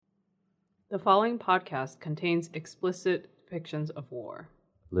The following podcast contains explicit depictions of war.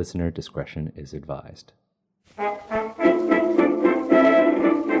 Listener discretion is advised. Though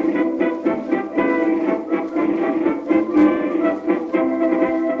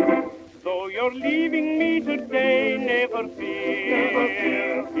you're leaving me today, never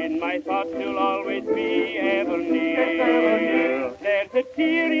fear. In my thoughts you'll always be ever near. There's a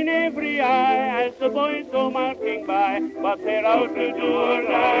tear in every eye as the boys go marching by. What they're out to do or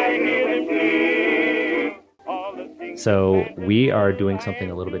die, hear them clear. So we are doing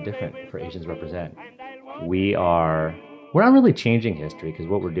something a little bit different for Asians Represent. We're not really changing history, because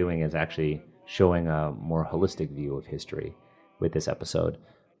what we're doing is actually showing a more holistic view of history with this episode.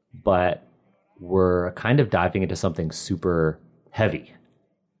 But we're kind of diving into something super heavy.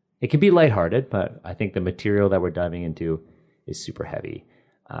 It can be lighthearted, but I think the material that we're diving into is super heavy.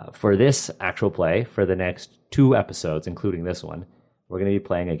 For this actual play, for the next 2 episodes, including this one, we're going to be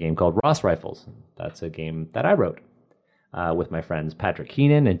playing a game called Ross Rifles. That's a game that I wrote with my friends Patrick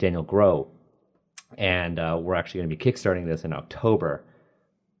Keenan and Daniel Groh. And we're actually going to be kickstarting this in October.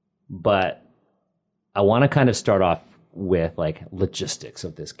 But I want to kind of start off with like logistics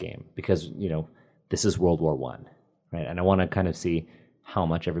of this game, because, you know, this is World War I, right? And I want to kind of see how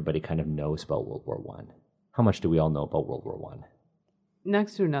much everybody kind of knows about World War I. How much do we all know about World War I?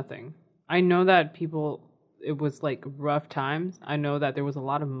 Next to nothing. I know that it was like rough times. I know that there was a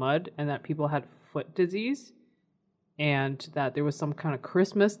lot of mud and that people had foot disease and that there was some kind of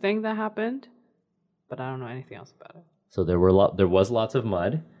Christmas thing that happened, but I don't know anything else about it. So there was lots of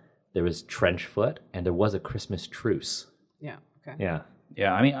mud, there was trench foot, and there was a Christmas truce. Yeah. Okay. Yeah.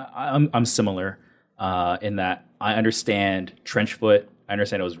 I mean, I'm similar in that I understand trench foot. I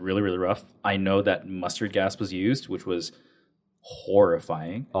understand it was really, really rough. I know that mustard gas was used, which was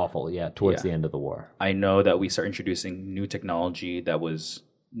horrifying. Awful, yeah, towards the end of the war. I know that we start introducing new technology that was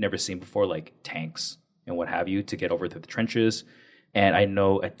never seen before, like tanks and what have you, to get over the trenches. And I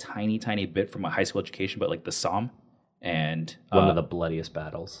know a tiny, tiny bit from my high school education, but like the Somme and one of the bloodiest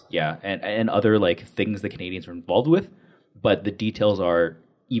battles. Yeah, and other like things the Canadians were involved with, but the details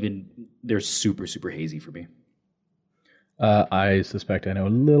they're super, super hazy for me. I suspect I know a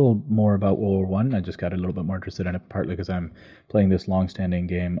little more about World War I. I just got a little bit more interested in it, partly because I'm playing this long-standing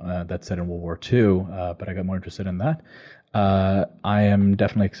game that's set in World War II, but I got more interested in that. I am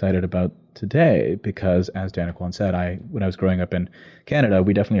definitely excited about today because, as Danica said, when I was growing up in Canada,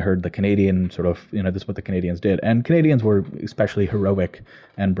 we definitely heard the Canadian sort of, this is what the Canadians did. And Canadians were especially heroic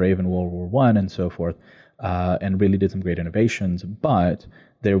and brave in World War I and so forth, and really did some great innovations, but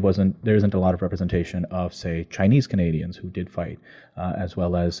there isn't a lot of representation of, say, Chinese Canadians who did fight, as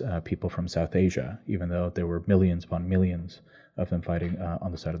well as people from South Asia, even though there were millions upon millions of them fighting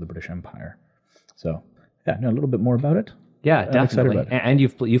on the side of the British Empire. So, yeah, know a little bit more about it. Yeah, I'm definitely. excited about it. And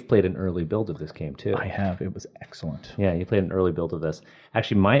you've played an early build of this game too. I have. It was excellent. Yeah, you played an early build of this.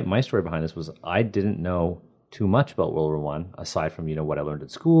 Actually, my story behind this was I didn't know too much about World War I, aside from what I learned at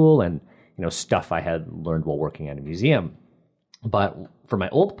school and stuff I had learned while working at a museum. But for my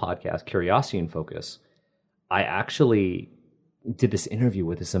old podcast, Curiosity in Focus, I actually did this interview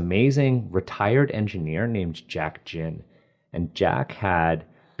with this amazing retired engineer named Jack Jin. And Jack had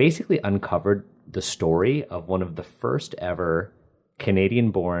basically uncovered the story of one of the first ever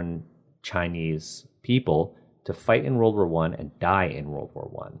Canadian-born Chinese people to fight in World War I and die in World War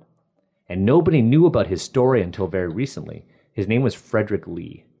I. And nobody knew about his story until very recently. His name was Frederick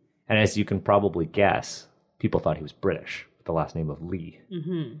Lee. And as you can probably guess, people thought he was British, with the last name of Lee.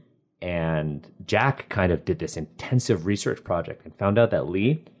 Mm-hmm. And Jack kind of did this intensive research project and found out that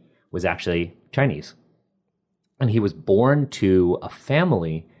Lee was actually Chinese. And he was born to a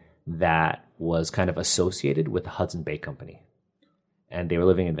family that was kind of associated with the Hudson Bay Company. And they were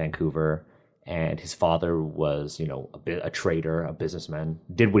living in Vancouver, and his father was, a trader, a businessman,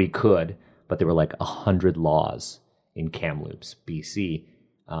 did what he could, but there were like 100 laws in Kamloops, BC,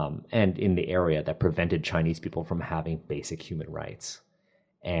 and in the area that prevented Chinese people from having basic human rights.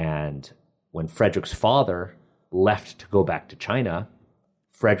 And when Frederick's father left to go back to China,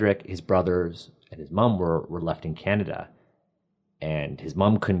 Frederick, his brothers, and his mom were left in Canada. And his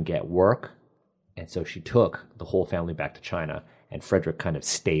mom couldn't get work, and so she took the whole family back to China, and Frederick kind of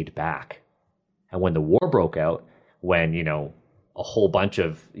stayed back. And when the war broke out, when, a whole bunch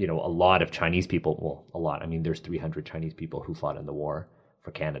of, a lot of Chinese people, well, a lot, there's 300 Chinese people who fought in the war for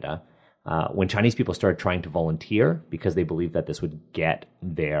Canada. When Chinese people started trying to volunteer because they believed that this would get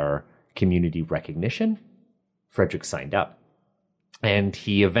their community recognition, Frederick signed up. And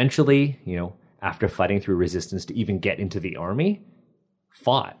he eventually, after fighting through resistance to even get into the army,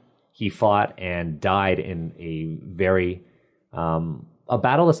 fought. He fought and died in a very a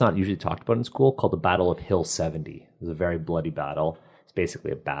battle that's not usually talked about in school called the Battle of Hill 70. It was a very bloody battle. It's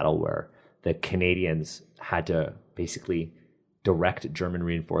basically a battle where the Canadians had to basically direct German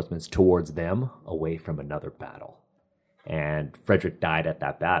reinforcements towards them away from another battle. And Frederick died at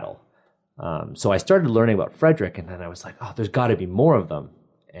that battle. So I started learning about Frederick, and then I was like, oh, there's got to be more of them.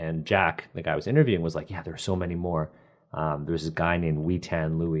 And Jack, the guy I was interviewing, was like, yeah, there are so many more. There's this guy named Wee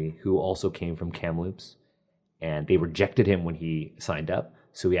Tan Louis who also came from Kamloops, and they rejected him when he signed up.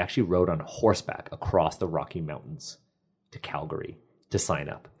 So he actually rode on horseback across the Rocky Mountains to Calgary to sign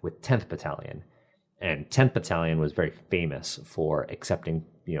up with 10th Battalion. And 10th Battalion was very famous for accepting,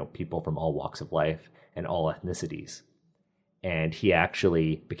 people from all walks of life and all ethnicities. And he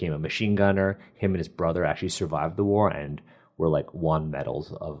actually became a machine gunner. Him and his brother actually survived the war and were won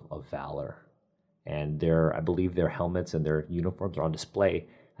medals of valor. And I believe their helmets and their uniforms are on display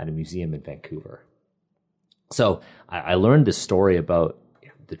at a museum in Vancouver. So I learned this story about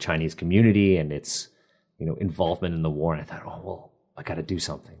the Chinese community and its, involvement in the war. And I thought, oh, well, I got to do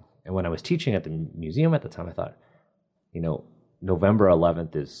something. And when I was teaching at the museum at the time, I thought, November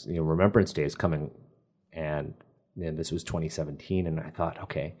 11th is, Remembrance Day is coming. And this was 2017. And I thought,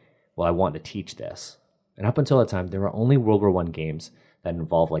 okay, well, I want to teach this. And up until that time, there were only World War I games that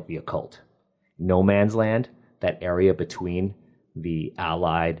involved the occult. No Man's Land, that area between the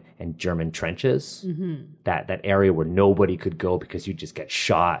Allied and German trenches, that area where nobody could go because you just get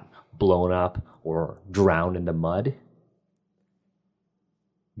shot, blown up, or drowned in the mud.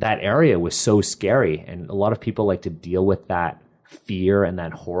 That area was so scary, and a lot of people like to deal with that fear and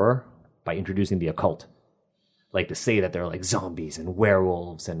that horror by introducing the occult. Like to say that there are zombies and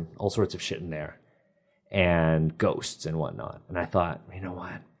werewolves and all sorts of shit in there, and ghosts and whatnot. And I thought, you know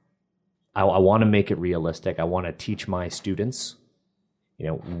what? I want to make it realistic. I want to teach my students,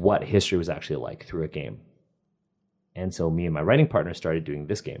 what history was actually like through a game. And so me and my writing partner started doing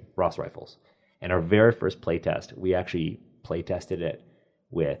this game, Ross Rifles. And our very first playtest, we actually playtested it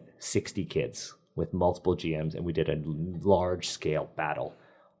with 60 kids, with multiple GMs, and we did a large-scale battle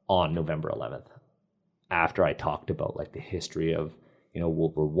on November 11th. After I talked about the history of,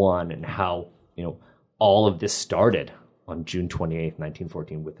 World War I and how, all of this started on June 28th,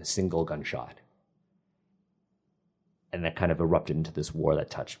 1914 with a single gunshot. And that kind of erupted into this war that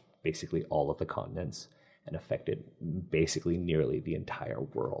touched basically all of the continents and affected basically nearly the entire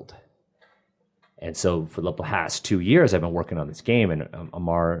world. And so for the past 2 years, I've been working on this game, and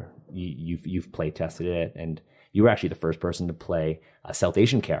Amar, you've play tested it, and you were actually the first person to play a South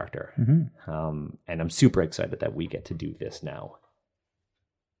Asian character. And I'm super excited that we get to do this now.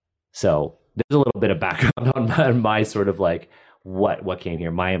 So there's a little bit of background on my sort of what came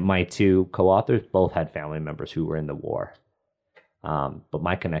here. My two co-authors both had family members who were in the war. But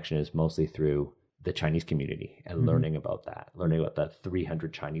my connection is mostly through the Chinese community and learning about the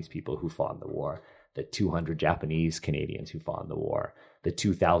 300 Chinese people who fought in the war, the 200 Japanese Canadians who fought in the war, the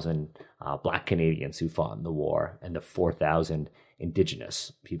 2,000 Black Canadians who fought in the war, and the 4,000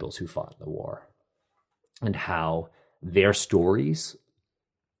 Indigenous peoples who fought in the war, and how their stories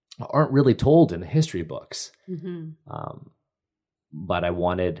aren't really told in the history books. But I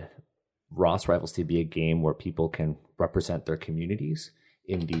wanted Ross Rifles to be a game where people can represent their communities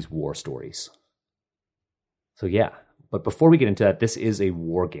in these war stories. So yeah, but before we get into that, this is a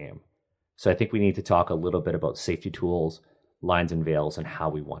war game. So I think we need to talk a little bit about safety tools, lines and veils, and how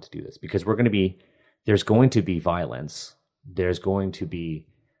we want to do this. Because there's going to be violence. There's going to be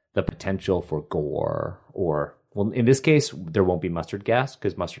the potential for gore, or, well, in this case, there won't be mustard gas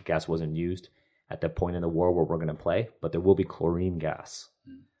because mustard gas wasn't used at the point in the war where we're going to play, but there will be chlorine gas,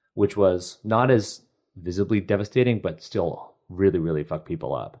 which was not as visibly devastating, but still really, really fucked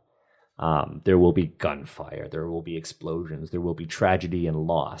people up. There will be gunfire, there will be explosions, there will be tragedy and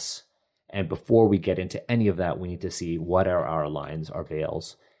loss. And before we get into any of that, we need to see what are our lines, our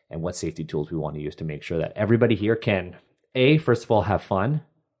veils, and what safety tools we want to use to make sure that everybody here can, A, first of all, have fun,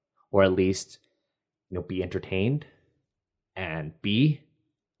 or at least, be entertained, and B,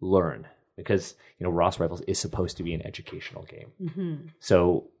 learn. Because, Ross Rifles is supposed to be an educational game.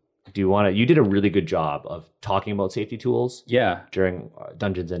 So you did a really good job of talking about safety tools. Yeah. During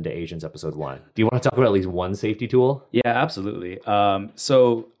Dungeons and Asians episode 1. Do you want to talk about at least one safety tool? Yeah, absolutely.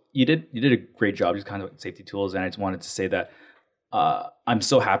 So you did a great job just kind of safety tools. And I just wanted to say that I'm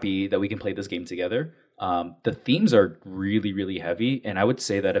so happy that we can play this game together. The themes are really, really heavy. And I would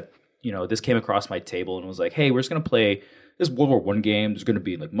say that if, this came across my table and was like, hey, we're just going to play this World War I game. There's going to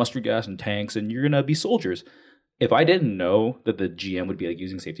be mustard gas and tanks, and you're going to be soldiers. If I didn't know that the GM would be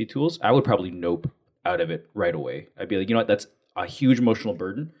using safety tools, I would probably nope out of it right away. I'd be like, you know what, that's a huge emotional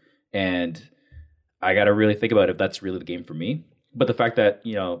burden, and I got to really think about if that's really the game for me. But the fact that,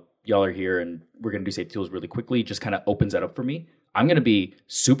 y'all are here and we're going to do safety tools really quickly just kind of opens that up for me. I'm going to be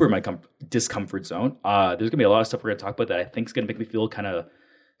super in my discomfort zone. There's going to be a lot of stuff we're going to talk about that I think is going to make me feel kind of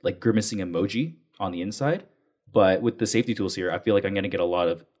like grimacing emoji on the inside. But with the safety tools here, I feel like I'm going to get a lot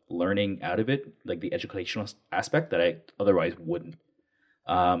of learning out of it, like the educational aspect that I otherwise wouldn't.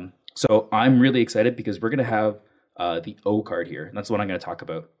 So I'm really excited because we're going to have the O card here. And that's what I'm going to talk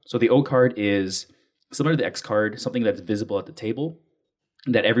about. So the O card is similar to the X card, something that's visible at the table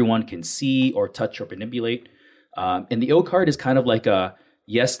that everyone can see or touch or manipulate. And the O card is kind of like a,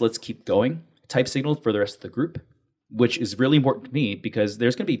 yes, let's keep going type signal for the rest of the group, which is really important to me because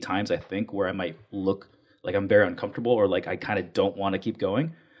there's going to be times I think where I might look like I'm very uncomfortable or like I kind of don't want to keep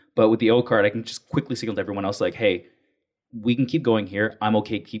going. But with the O card, I can just quickly signal to everyone else like, hey, we can keep going here. I'm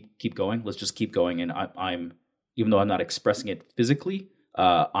okay. Keep going. Let's just keep going. And I'm even though I'm not expressing it physically,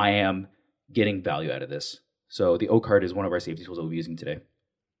 I am getting value out of this. So the O card is one of our safety tools that we'll be using today.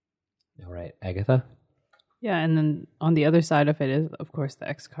 All right, Agatha? Yeah, and then on the other side of it is, of course, the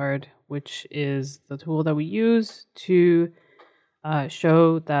X card, which is the tool that we use to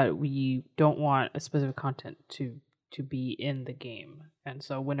show that we don't want a specific content to be in the game. And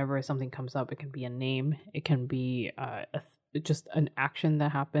so whenever something comes up, it can be a name, it can be just an action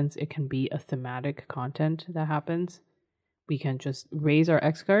that happens, it can be a thematic content that happens. We can just raise our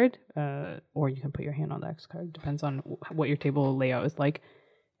X card, or you can put your hand on the X card. Depends on what your table layout is like.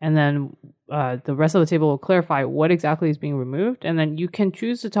 And then the rest of the table will clarify what exactly is being removed. And then you can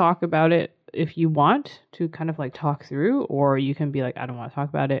choose to talk about it if you want to kind of like talk through, or you can be like, I don't want to talk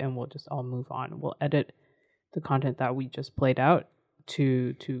about it, and we'll just all move on. We'll edit the content that we just played out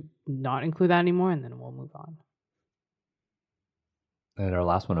to not include that anymore, and then we'll move on. And our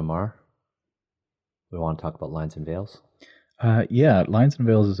last one, Amar. We want to talk about lines and veils. Yeah, Lines and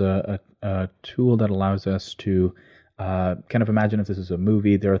Veils is a tool that allows us to kind of imagine if this is a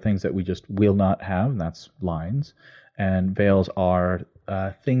movie. There are things that we just will not have, and that's lines. And veils are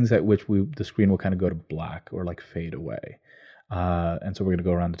things at which the screen will kind of go to black or like fade away. And so we're going to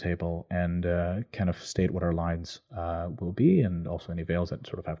go around the table and kind of state what our lines will be, and also any veils that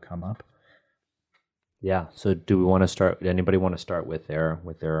sort of have come up. Yeah. So do we want to start? Anybody want to start with their?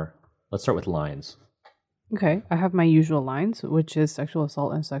 Let's start with lines. Okay, I have my usual lines, which is sexual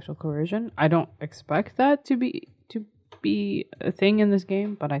assault and sexual coercion. I don't expect that to be a thing in this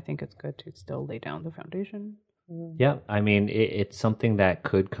game, but I think it's good to still lay down the foundation. Yeah, I mean it's something that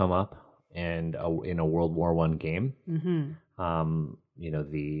could come up in a World War I game. Mm-hmm.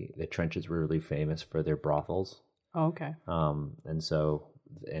 The trenches were really famous for their brothels. Oh, okay.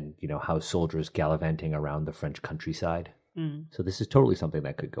 And how soldiers gallivanting around the French countryside. Mm. So this is totally something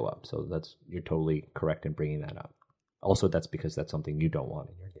that could go up. So you're totally correct in bringing that up. Also, that's because that's something you don't want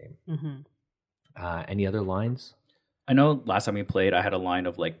in your game. Mm-hmm. Any other lines? I know last time we played, I had a line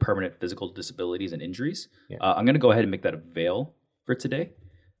of like permanent physical disabilities and injuries. Yeah. I'm going to go ahead and make that a veil for today.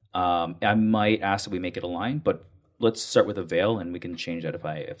 I might ask that we make it a line, but let's start with a veil, and we can change that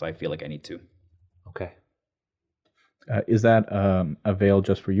if I feel like I need to. Okay. Is that a veil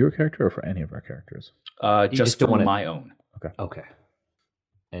just for your character or for any of our characters? Just for my own. Okay.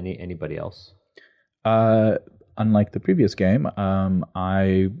 Anybody else? Unlike the previous game,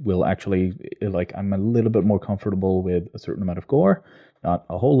 I will actually, I'm a little bit more comfortable with a certain amount of gore. Not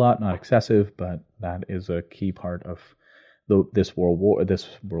a whole lot, not excessive, but that is a key part of this world war.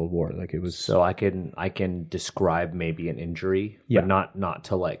 Like it was. So I can describe maybe an injury, yeah, but not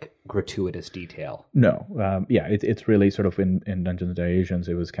to like gratuitous detail. No, it's really sort of in Dungeons and Dragons,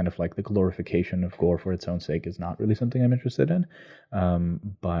 it was kind of like the glorification of gore for its own sake is not really something I'm interested in.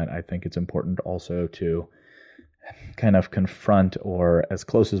 But I think it's important also to kind of confront, or as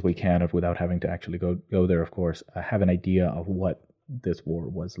close as we can, without having to actually go there, of course, have an idea of what this war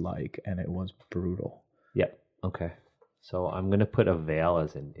was like, and it was brutal. Yep. Okay. So I'm going to put a veil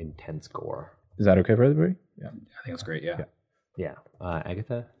as an intense gore. Is that okay for everybody? Yeah. I think that's great, yeah. Yeah.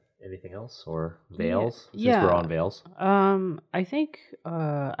 Agatha, anything else? Or veils? Yeah. Since we're on veils. I think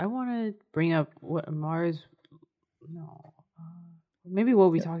I want to bring up what Mars... No. Maybe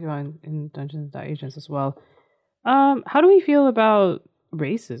what we talked about in Dungeons & Dragons as well. How do we feel about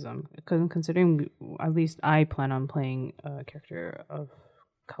racism? Because considering at least I plan on playing a character of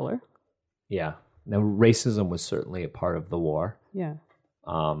color. Yeah. Now, racism was certainly a part of the war. Yeah.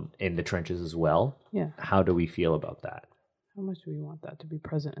 In the trenches as well. Yeah. How do we feel about that? How much do we want that to be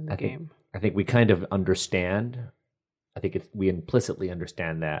present in the game? I think we kind of understand. I think we implicitly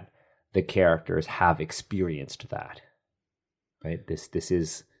understand that the characters have experienced that. Right? This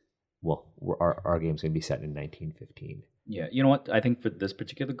is, well, our game's going to be set in 1915. Yeah, you know what? I think for this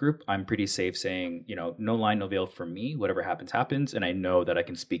particular group, I'm pretty safe saying, no line, no veil for me. Whatever happens, happens. And I know that I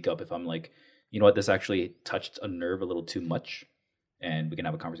can speak up if I'm like, you know what, this actually touched a nerve a little too much. And we can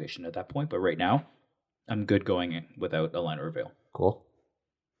have a conversation at that point. But right now, I'm good going in without a line or a veil. Cool.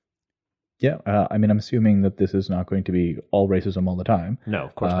 Yeah, I mean, I'm assuming that this is not going to be all racism all the time. No,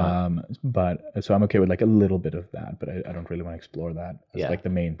 of course not. But so I'm okay with like a little bit of that, but I don't really want to explore that as Yeah. like the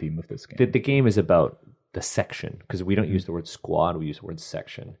main theme of this game. The game is about the section, because we don't use the word squad, we use the word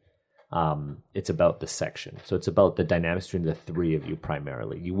section. It's about the section. So it's about the dynamics between the three of you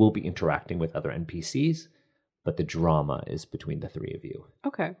primarily. You will be interacting with other NPCs, but the drama is between the three of you.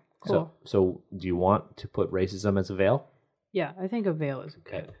 Okay, cool. So do you want to put racism as a veil? Yeah, I think a veil is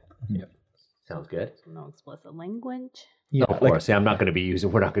good. Yeah. Sounds good. So no explicit language. Yeah, Of course. Yeah, we're not going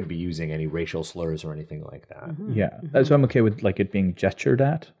to be using any racial slurs or anything like that. Mm-hmm. Yeah, so I'm okay with like it being gestured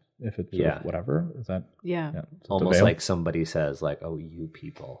at, if it's sort of whatever. Is that Yeah. so it's a Almost veil? like somebody says, like, "Oh, you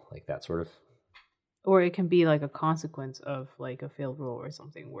people," like that sort of. Or it can be like a consequence of like a failed roll or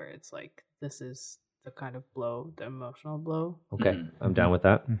something where it's like, this is the kind of blow, the emotional blow. Okay, Mhm. I'm down with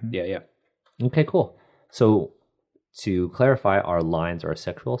that. Yeah. Okay, cool. So to clarify, our lines are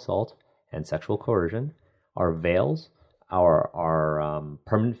sexual assault and sexual coercion. Our veils are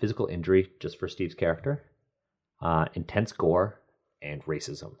permanent physical injury, just for Steve's character, intense gore, and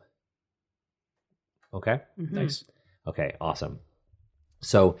racism. Okay? Mhm. Nice. Okay, awesome.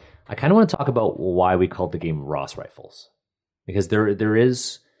 So I kind of want to talk about why we called the game Ross Rifles. Because there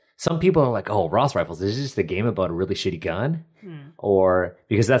is... Some people are like, oh, Ross Rifles, is this just a game about a really shitty gun? Or...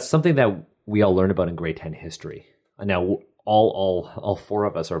 Because that's something that we all learn about in grade 10 history. And now all four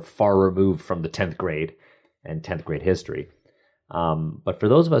of us are far removed from the 10th grade and 10th grade history. But for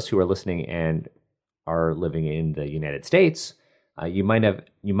those of us who are listening and are living in the United States, you might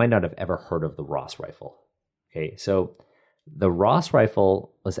not have ever heard of the Ross rifle. Okay, so the Ross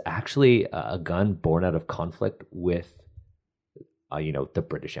rifle was actually a gun born out of conflict with, the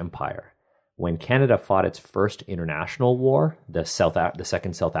British Empire. When Canada fought its first international war, the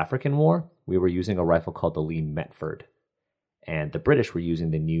Second South African War, we were using a rifle called the Lee Metford, and the British were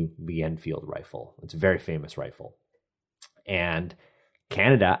using the new Lee Enfield rifle. It's a very famous rifle, and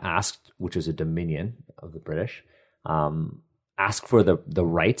Canada asked, which was a dominion of the British, asked for the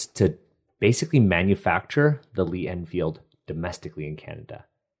rights to basically manufacture the Lee Enfield domestically in Canada.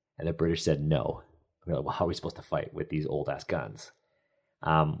 And the British said no. We're like, well, how are we supposed to fight with these old ass guns?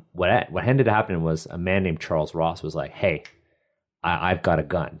 What ended up happening was a man named Charles Ross was like, hey, I've got a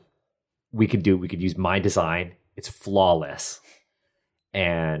gun. We could use my design. It's flawless.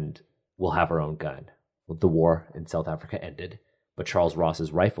 And we'll have our own gun. Well, the war in South Africa ended, but Charles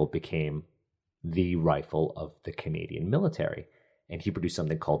Ross's rifle became the rifle of the Canadian military. And he produced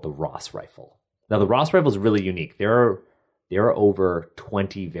something called the Ross rifle. Now, the Ross rifle is really unique. There are over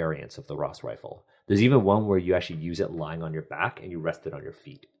 20 variants of the Ross rifle. There's even one where you actually use it lying on your back and you rest it on your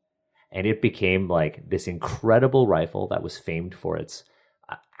feet. And it became like this incredible rifle that was famed for its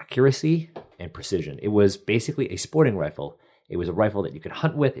accuracy and precision. It was basically a sporting rifle. It was a rifle that you could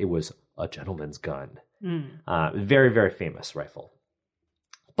hunt with. It was a gentleman's gun. Very, very famous rifle.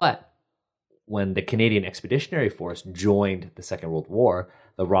 But when the Canadian Expeditionary Force joined the Second World War,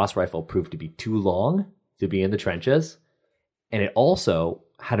 the Ross rifle proved to be too long to be in the trenches. And it also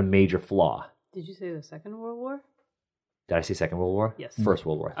had a major flaw. Did you say the Second World War? Did I say Second World War? Yes. First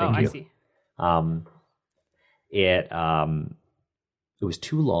World War. Thank you. I see. It was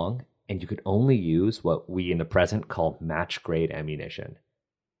too long, and you could only use what we in the present call match grade ammunition.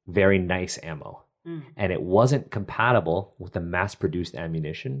 Very nice ammo. And it wasn't compatible with the mass-produced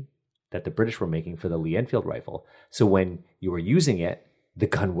ammunition that the British were making for the Lee Enfield rifle. So when you were using it, the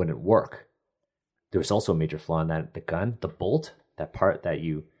gun wouldn't work. There was also a major flaw in that the gun, the bolt, that part that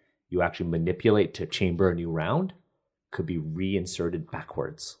you actually manipulate to chamber a new round, could be reinserted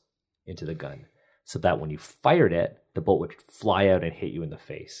backwards into the gun. So that when you fired it, the bolt would fly out and hit you in the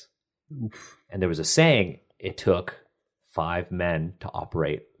face. Oof. And there was a saying, it took 5 men to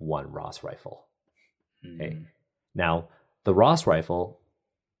operate one Ross rifle. Okay. Now, the Ross rifle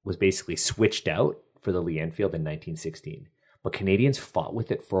was basically switched out for the Lee Enfield in 1916. But Canadians fought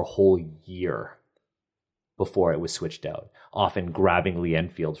with it for a whole year before it was switched out, often grabbing Lee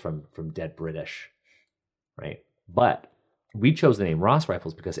Enfields from dead British, right? But we chose the name Ross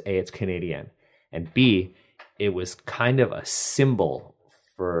Rifles because A, it's Canadian, and B, it was kind of a symbol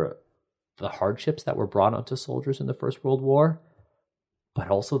for the hardships that were brought onto soldiers in the First World War, but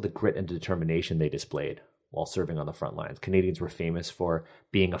also the grit and determination they displayed while serving on the front lines. Canadians were famous for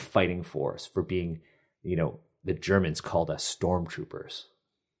being a fighting force, for being, the Germans called us stormtroopers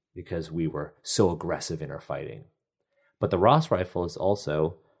because we were so aggressive in our fighting. But the Ross rifle is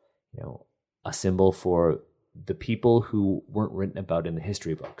also, a symbol for the people who weren't written about in the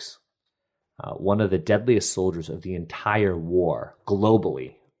history books. One of the deadliest soldiers of the entire war,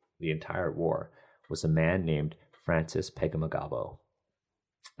 globally, the entire war, was a man named Francis Pegamagabo.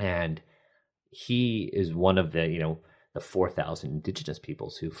 And he is one of the 4,000 indigenous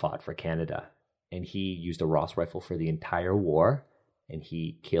peoples who fought for Canada. And he used a Ross rifle for the entire war, and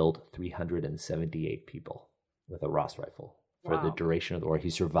he killed 378 people with a Ross rifle for the duration of the war. He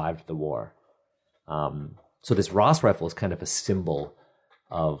survived the war. So this Ross rifle is kind of a symbol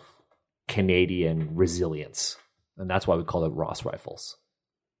of Canadian resilience. And that's why we call it Ross rifles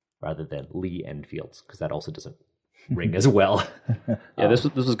rather than Lee Enfields, because that also doesn't ring as well. Yeah, this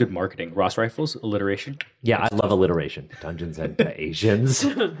was good marketing. Ross rifles, alliteration. Yeah, I love alliteration. Dungeons and Asians.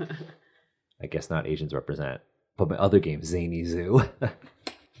 I guess not Asians represent, but my other game, Zany Zoo.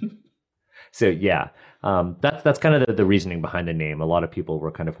 So yeah, that's kind of the reasoning behind the name. A lot of people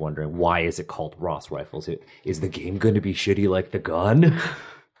were kind of wondering, why is it called Ross Rifles? Is the game going to be shitty like the gun?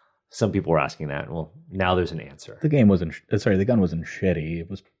 Some people were asking that. Well, now there's an answer. The game wasn't. The gun wasn't shitty. It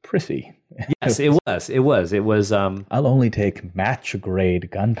was prissy. Yes, it was. It was. I'll only take match grade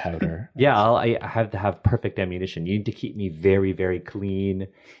gunpowder. Yeah, I have to have perfect ammunition. You need to keep me very, very clean.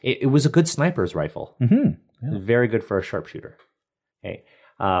 It was a good sniper's rifle. Mm-hmm. Yeah. Very good for a sharpshooter. Okay,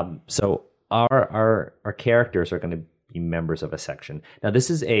 so our characters are going to be members of a section. Now, this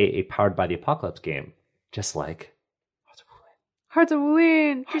is a Powered by the Apocalypse game, just like Hearts of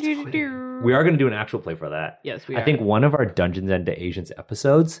Wulin. We are going to do an actual play for that. Yes, we are. I think one of our Dungeons and Asians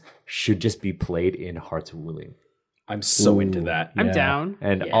episodes should just be played in Hearts of Wulin. I'm so into that. I'm down.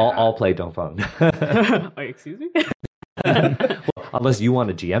 And I'll play Dongfeng. Wait, excuse me? Well, unless you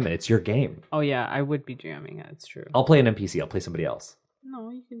want to GM it, it's your game. Oh yeah, I would be jamming it. It's true. I'll play an NPC. I'll play somebody else. No,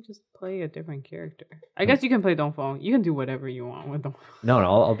 you can just play a different character. I guess you can play Dongfeng. You can do whatever you want with them. No,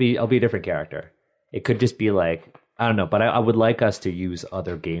 I'll be a different character. It could just be like, I don't know, but I would like us to use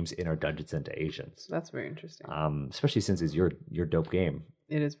other games in our Dungeons and Asians. That's very interesting. Especially since it's your dope game.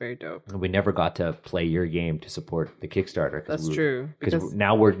 It is very dope. And we never got to play your game to support the Kickstarter. That's true. Because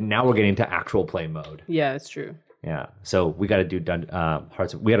now we're getting to actual play mode. Yeah, it's true. Yeah, so we got to do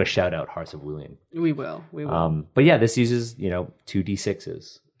Hearts. We got to shout out Hearts of Wulin. We will. But yeah, this uses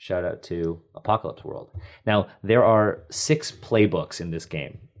 2d6s. Shout out to Apocalypse World. Now there are 6 playbooks in this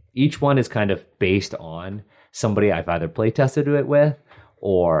game. Each one is kind of based on somebody I've either play tested it with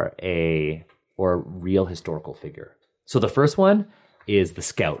or a real historical figure. So the first one is the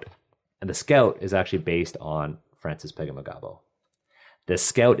Scout, and the Scout is actually based on Francis Pegamagabo. The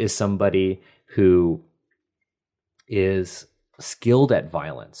Scout is somebody who is skilled at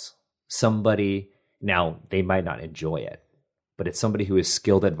violence. Now they might not enjoy it, but it's somebody who is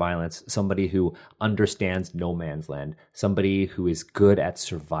skilled at violence, somebody who understands no man's land, somebody who is good at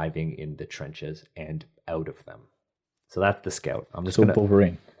surviving in the trenches and out of them. So that's the Scout.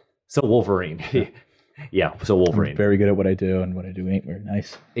 Wolverine. So Wolverine. Yeah, so Wolverine. I'm very good at what I do, and what I do ain't very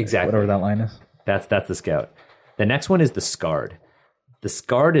nice. Exactly. Whatever that line is. That's the Scout. The next one is the Scarred. The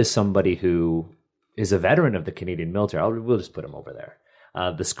Scarred is somebody who is a veteran of the Canadian military. We'll just put him over there.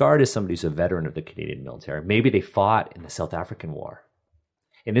 The Scarred is somebody who's a veteran of the Canadian military. Maybe they fought in the South African War.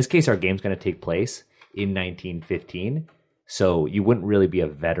 In this case, our game's going to take place in 1915. So you wouldn't really be a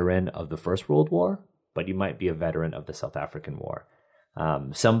veteran of the First World War, but you might be a veteran of the South African War.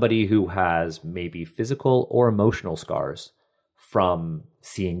 Somebody who has maybe physical or emotional scars from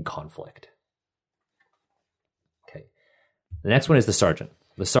seeing conflict. Okay. The next one is the Sergeant.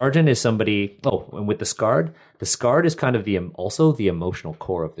 The Sergeant is somebody, and with the Scarred is kind of also the emotional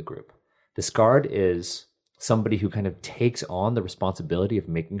core of the group. The Scarred is somebody who kind of takes on the responsibility of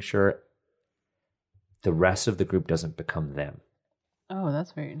making sure the rest of the group doesn't become them. Oh,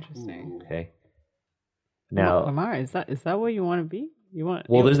 that's very interesting. Okay. Now, Amara, is that what you want to be?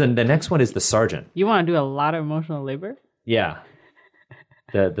 There's the next one is the Sergeant. You want to do a lot of emotional labor? Yeah.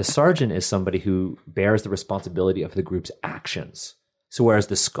 The Sergeant is somebody who bears the responsibility of the group's actions. So whereas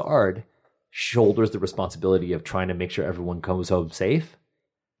the Scarred shoulders the responsibility of trying to make sure everyone comes home safe,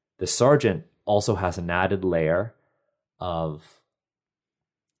 the Sergeant also has an added layer of,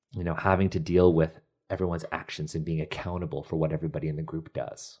 having to deal with everyone's actions and being accountable for what everybody in the group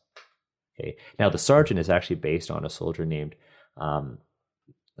does. Okay. Now the Sergeant is actually based on a soldier named Masumi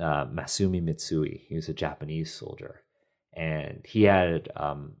Mitsui. He was a Japanese soldier, and he had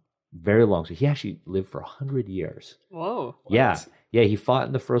very long. So he actually lived for 100 years. Whoa! Yeah. He fought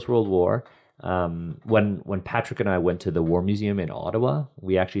in the First World War. When Patrick and I went to the War Museum in Ottawa,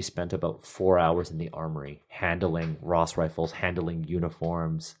 we actually spent about 4 hours in the armory handling Ross rifles, handling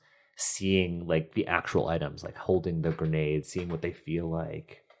uniforms, seeing like the actual items, like holding the grenades, seeing what they feel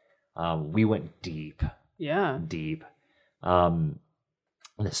like. We went deep. And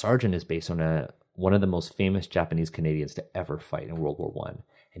the sergeant is based on one of the most famous Japanese Canadians to ever fight in World War One,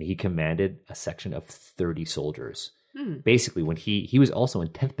 and he commanded a section of 30 soldiers. Basically, when he was also in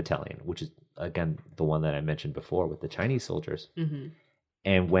 10th Battalion, which is again the one that I mentioned before with the Chinese soldiers.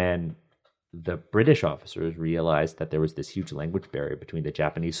 And when the British officers realized that there was this huge language barrier between the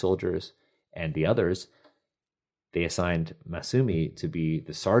Japanese soldiers and the others, they assigned Masumi to be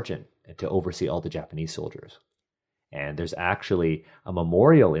the sergeant and to oversee all the Japanese soldiers. And there's actually a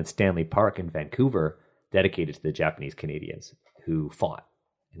memorial in Stanley Park in Vancouver dedicated to the Japanese Canadians who fought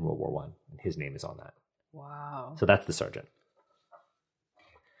in World War One. And his name is on that. Wow. So that's the sergeant.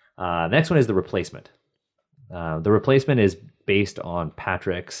 Next one is the replacement. The replacement is based on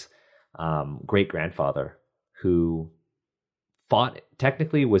Patrick's great-grandfather, who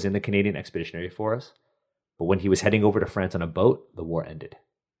technically was in the Canadian Expeditionary Force, but when he was heading over to France on a boat, the war ended.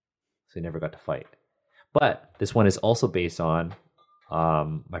 So he never got to fight. But this one is also based on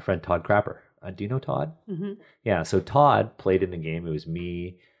my friend Todd Crapper. Do you know Todd? Yeah, so Todd played in the game. It was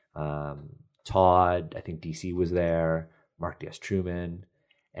me, Todd, I think DC was there, Mark D.S. Truman,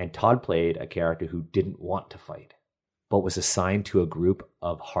 and Todd played a character who didn't want to fight, but was assigned to a group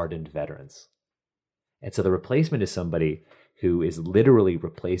of hardened veterans. And so the replacement is somebody who is literally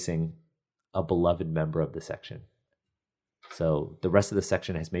replacing a beloved member of the section. So the rest of the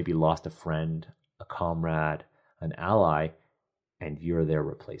section has maybe lost a friend, a comrade, an ally, and you're their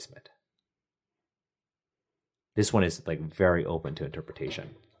replacement. This one is like very open to interpretation.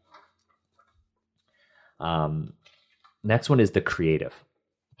 Next one is the creative.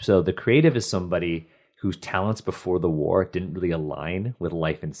 So the creative is somebody whose talents before the war didn't really align with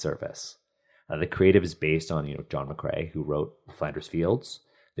life in service. The creative is based on John McCrae, who wrote Flanders Fields.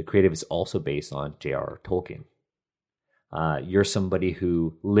 The creative is also based on J.R.R. Tolkien. You're somebody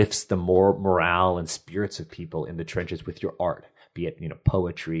who lifts the morale and spirits of people in the trenches with your art, be it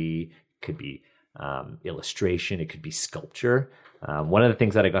poetry, could be illustration, it could be sculpture. One of the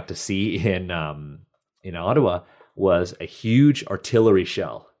things that I got to see in Ottawa was a huge artillery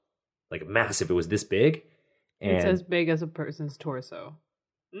shell, like massive. It was this big. And it's as big as a person's torso.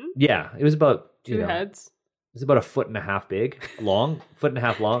 Yeah, it was about two heads. It was about 1.5 feet long,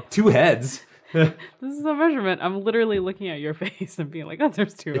 1.5 feet long, 2 heads. This is a measurement. I'm literally looking at your face and being like, "Oh,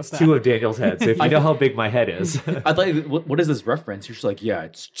 there's two it's of them." It's 2 of Daniel's heads. So if you know how big my head is, I thought, what is this reference? You're just like, yeah,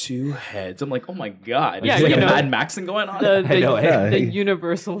 it's 2 heads. I'm like, oh my god, yeah, is like a Mad Maxing going on. The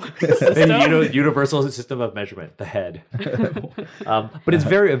universal system. Universal system of measurement, the head. But it's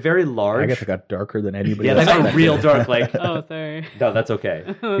very large. I guess it got darker than anybody. Yeah, else. that got real dark. Like, oh, sorry. No, that's okay.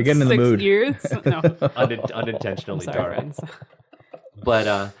 You're getting in the 6 mood. Years? No, unintentionally sorry, dark. friends.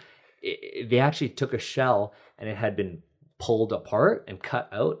 But they actually took a shell and it had been pulled apart and cut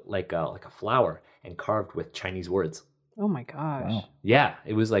out like a flower and carved with Chinese words. Oh my gosh! Wow. Yeah,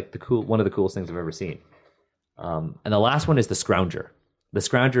 it was like one of the coolest things I've ever seen. And the last one is the scrounger. The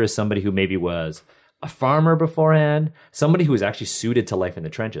scrounger is somebody who maybe was a farmer beforehand, somebody who was actually suited to life in the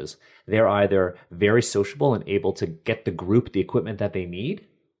trenches. They're either very sociable and able to get the group the equipment that they need,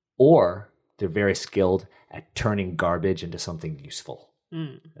 or they're very skilled at turning garbage into something useful.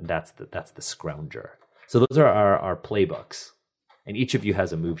 And that's the scrounger. So those are our playbooks, and each of you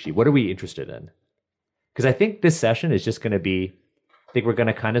has a move sheet. What are we interested in? Because I think this session is just going to be, I think we're going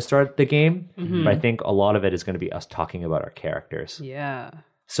to kind of start the game, but I think a lot of it is going to be us talking about our characters. Yeah.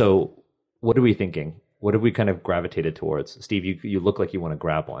 So what are we thinking? What have we kind of gravitated towards? Steve, you look like you want to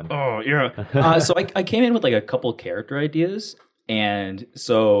grab one. Oh, yeah. So I came in with like a couple character ideas. And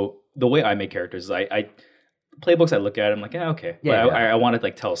so the way I make characters is I playbooks I look at, I'm like, yeah, okay. Yeah, but I want to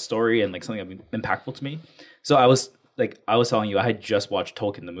like tell a story and like something that'd be impactful to me. So I was telling you, I had just watched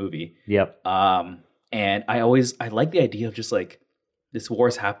Tolkien the movie. Yep. And I like the idea of just like this war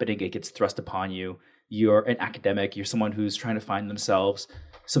is happening, it gets thrust upon you. You're an academic, you're someone who's trying to find themselves.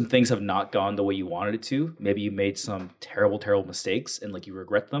 Some things have not gone the way you wanted it to. Maybe you made some terrible, terrible mistakes and like you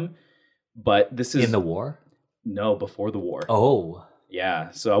regret them. But this is in the war? No, before the war. Oh.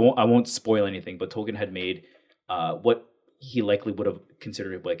 Yeah. So I won't spoil anything, but Tolkien had made what he likely would have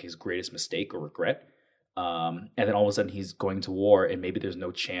considered like his greatest mistake or regret. And then all of a sudden he's going to war and maybe there's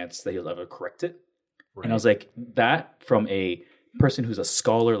no chance that he'll ever correct it. Right. And I was like, that from a person who's a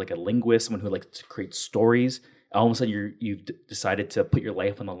scholar, like a linguist, someone who likes to create stories, all of a sudden you've decided to put your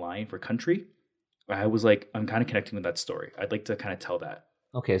life on the line for country. I was like, I'm kind of connecting with that story. I'd like to kind of tell that.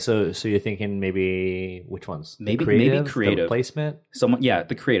 Okay, so you're thinking maybe which ones? Maybe creative, the replacement?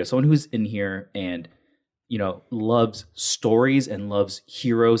 The creative. Someone who's in here and loves stories and loves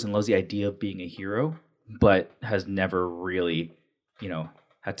heroes and loves the idea of being a hero, but has never really,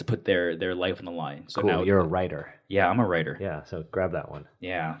 had to put their life on the line. So Cool. now You're a writer. Yeah, I'm a writer. Yeah. So grab that one.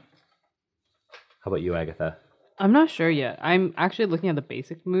 Yeah. How about you, Agatha? I'm not sure yet. I'm actually looking at the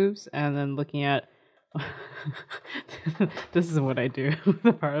basic moves and then looking at. This is what I do with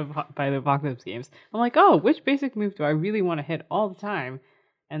the part of by the Apocalypse games. I'm like, oh, which basic move do I really want to hit all the time?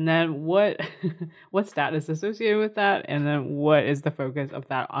 And then what stat is associated with that? And then what is the focus of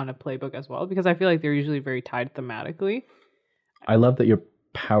that on a playbook as well? Because I feel like they're usually very tied thematically. I love that you're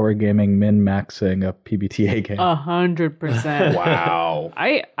power gaming min-maxing a PBTA game. 100%. Wow.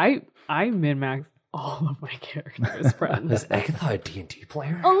 I min-max all of my characters, friends. Is Agatha a D&D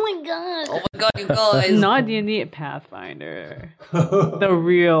player? Oh my god! Oh my god, you guys! Not D&D, Pathfinder. The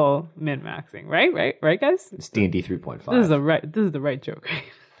real min-maxing, right, guys? It's D&D 3.5. This is the right joke,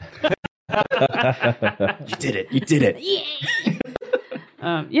 right? You did it.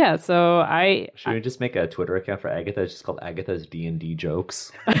 Yeah. So Should we just make a Twitter account for Agatha? It's just called Agatha's D&D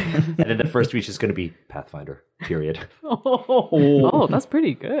jokes. And then the first tweet is going to be Pathfinder, period. Oh, that's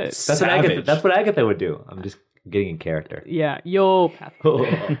pretty good. That's what Agatha would do. I'm just getting in character. Yeah, yo,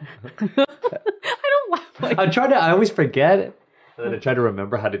 Pathfinder. I don't laugh like I always forget, and then I try to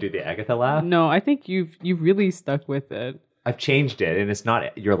remember how to do the Agatha laugh. No, I think you've really stuck with it. I've changed it, and it's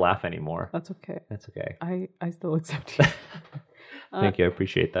not your laugh anymore. That's okay. That's okay. I still accept you. Thank you. I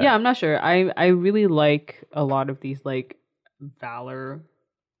appreciate that. Yeah, I'm not sure. I really like a lot of these like valor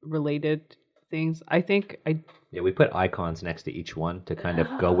related things. I think we put icons next to each one to kind of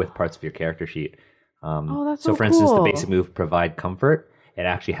go with parts of your character sheet. That's so so for instance, the cool. basic move provide comfort. It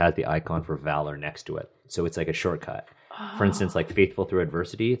actually has the icon for valor next to it. So it's like a shortcut. For instance, like faithful through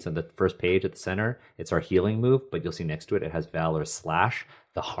adversity. It's on the first page at the center. It's our healing move, but you'll see next to it, it has valor /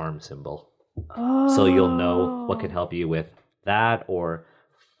 the harm symbol. So you'll know what can help you with that, or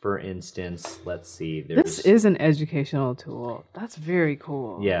for instance, let's see. This is an educational tool. That's very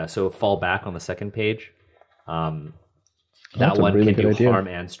cool. Yeah, so fall back on the second page. That's That a one really can good do idea. harm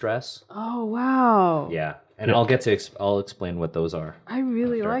and stress. Oh wow. Yeah, and I'll explain what those are. I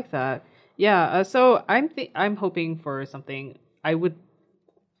really like that. Yeah. So I'm hoping for something.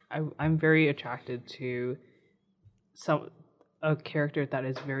 I'm very attracted to a character that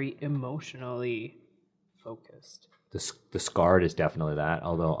is very emotionally focused. The Scarred is definitely that.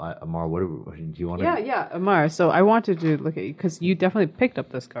 Although, Amar, what do you want to? Yeah, Amar. So I wanted to look at you because you definitely picked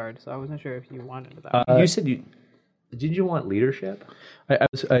up this card. So I wasn't sure if you wanted that. You said did you want leadership?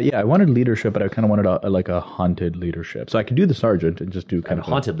 I wanted leadership, but I kind of wanted a haunted leadership. So I could do the sergeant and just do kind of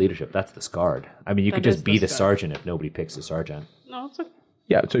Haunted leadership. That's the Scarred. I mean, you could That just is be the the Scarred. sergeant if nobody picks the sergeant. No, it's okay.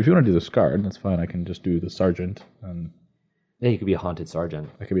 Yeah, so if you want to do the Scarred, that's fine. I can just do the sergeant, and Yeah, you could be a haunted sergeant.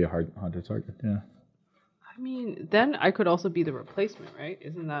 I could be a haunted sergeant. Yeah, I mean, then I could also be the replacement, right?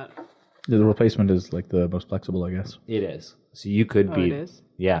 Isn't that? the replacement is like the most flexible, I guess. It is. So you could Oh, be. it is.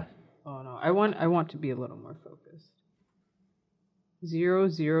 Yeah. Oh no, I want to be a little more focused. 0,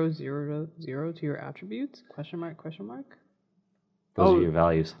 0, 0, 0 to your attributes? Question mark? Question mark? Those are your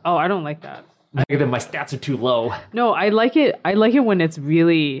values. Oh, I don't like that. My stats are too low. No, I like it. I like it when it's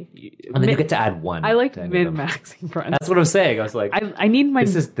really. And then you get to add one. I like to any of them. min-maxing friends. That's what I'm saying. I was like, I need my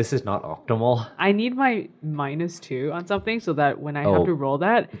this is not optimal. I need my -2 on something so that when I Oh. have to roll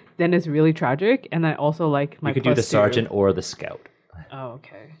that, then it's really tragic. And I also like my. You could do the +2. sergeant or the scout. Oh,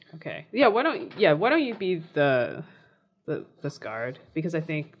 okay. Yeah, why don't you be the Scarred? Because I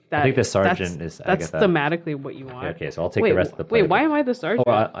think the sergeant is that's Agatha. thematically what you want. Okay, so I'll take wait, the rest of the Wait, playbook. why am I the sergeant?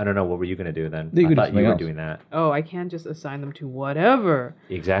 Oh, I don't know. What were you going to do then? You I could do thought you something were else. doing that. Oh, I can't just assign them to whatever.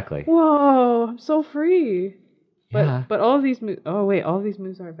 Exactly. Whoa, I'm so free. But Yeah. but all of these moves. Oh wait, all of these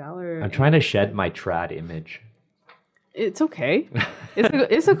moves are valor. I'm trying to shed my trad image. It's okay.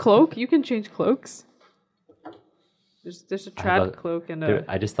 It's a cloak. You can change cloaks. There's a trad love- cloak and Dude,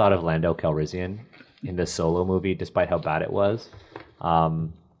 a. I just thought of Lando Calrissian in the Solo movie, despite how bad it was.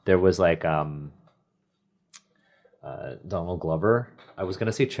 There was like Donald Glover. I was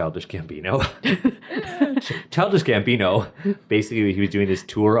gonna say Childish Gambino. Childish Gambino. Basically, he was doing this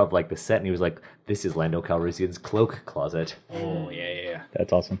tour of like the set, and he was like, "This is Lando Calrissian's cloak closet." Oh, yeah.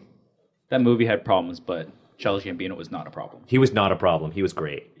 That's awesome. That movie had problems, but Childish Gambino was not a problem. He was not a problem. He was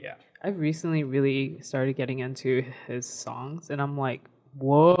great. Yeah. I've recently really started getting into his songs, and I'm like,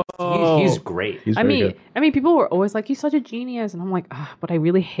 whoa. He's great. He's I very mean, good. people were always like, "He's such a genius," and I'm like, but I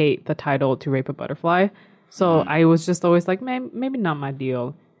really hate the title "To Rape a Butterfly," so I was just always like, maybe not my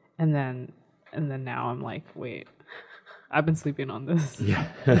deal. And then now I'm like, wait, I've been sleeping on this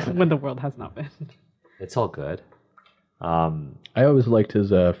when the world has not been. It's all good. I always liked his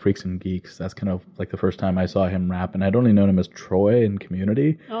Freaks and Geeks. That's kind of like the first time I saw him rap, and I'd only known him as Troy in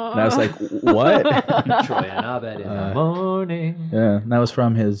Community. And I was like, what? Troy and Abed in the morning. Yeah, and that was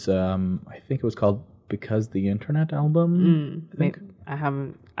from his, I think it was called Because the Internet album. I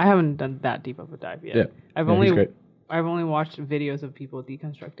haven't done that deep of a dive yet. Yeah. I've Yeah, he's great. only watched videos of people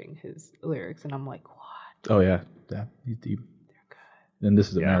deconstructing his lyrics, and I'm like, what? Oh, yeah. He's deep. They're good. And This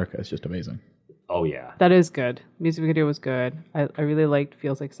Is America. It's just amazing. Oh yeah, That is good. Music video was good. I really liked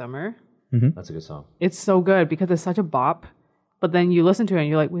Feels Like Summer. that's a good song. It's so good because it's such a bop. But then you listen to it and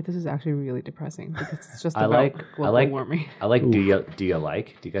you're like, wait, this is actually really depressing because it's just about global warming. I like Do You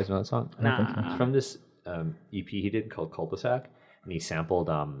Like? Do you guys know that song? Nah. It's from this EP he did called Cul-de-sac, and he sampled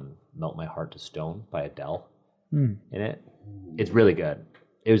 "Melt My Heart to Stone" by Adele in it. It's really good.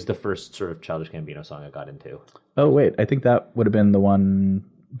 It was the first sort of Childish Gambino song I got into. Oh, wait. I think that would have been the one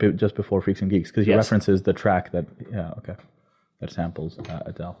just before Freaks and Geeks, because he references the track that samples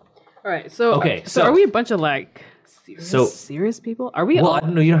Adele. All right. So, Okay, so so- are we a bunch of like serious people? Are we Well, all? I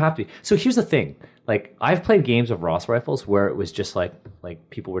don't know. You don't have to be. So here's the thing. Like, I've played games of Ross Rifles where it was just like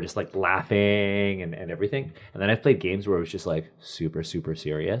people were just like laughing and everything, and then I've played games where it was just like super super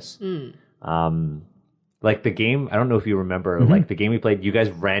serious. Like the game, I don't know if you remember, like the game we played, you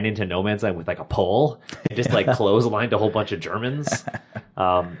guys ran into No Man's Land with like a pole and just like clotheslined a whole bunch of Germans.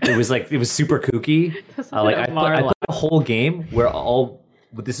 It was super kooky. I played a whole game where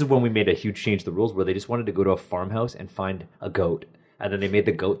this is when we made a huge change to the rules where they just wanted to go to a farmhouse and find a goat. And then they made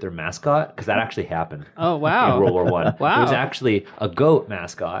the goat their mascot because that actually happened. Oh, wow. In World War One. Wow. It was actually a goat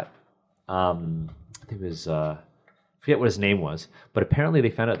mascot. I think it was, I forget what his name was, but apparently they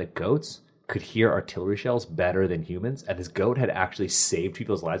found out that goats could hear artillery shells better than humans, and this goat had actually saved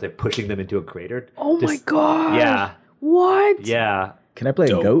people's lives by pushing them into a crater. Oh my god! Yeah, What? yeah. Can I play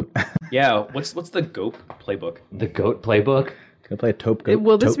Dope. a goat? Yeah, what's the GOAT playbook? The goat playbook. Can I play a taupe goat?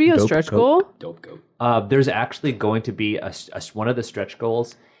 Will this be a stretch goal? Dope GOAT. There's actually going to be one of the stretch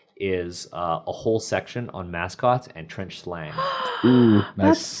goals is a whole section on mascots and trench slang. Ooh, nice.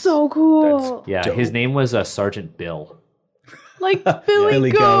 That's so cool. Yeah, Dope. his name was Sergeant Bill. Like Billy,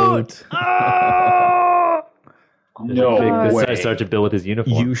 Billy Goat. Goat. No way. Sergeant Bill with his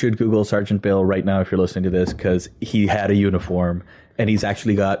uniform. You should Google Sergeant Bill right now if you're listening to this, because he had a uniform and he's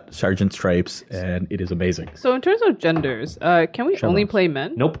actually got sergeant stripes, and it is amazing. So in terms of genders, can we only play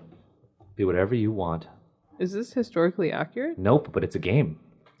men? Nope. Be whatever you want. Is this historically accurate? Nope, but it's a game.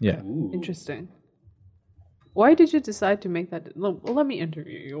 Yeah. Interesting. Why did you decide to make that? Let me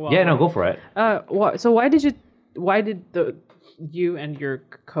interview you. Yeah, no, go for it. So why did you and your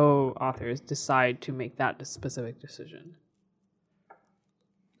co-authors decide to make that specific decision?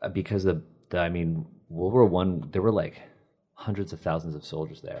 Because World War One, there were like hundreds of thousands of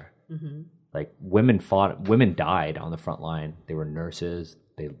soldiers there. Mm-hmm. Like women died on the front line. They were nurses.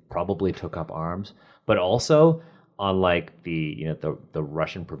 They probably took up arms, but also unlike the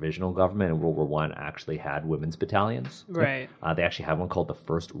Russian provisional government in World War One actually had women's battalions. Right. They actually had one called the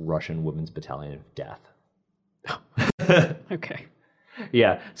First Russian Women's Battalion of Death. Okay.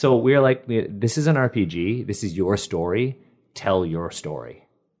 Yeah. So we're like, this is an RPG. This is your story. Tell your story.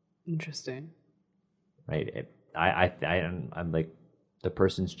 Interesting. Right. I'm like, the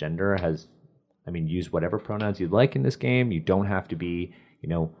person's gender has, use whatever pronouns you'd like in this game. You don't have to be,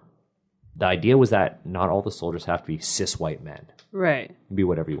 the idea was that not all the soldiers have to be cis white men. Right. Be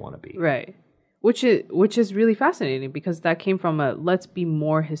whatever you want to be. Right. Which is really fascinating because that came from a let's be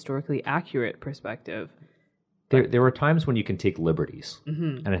more historically accurate perspective. There are times when you can take liberties,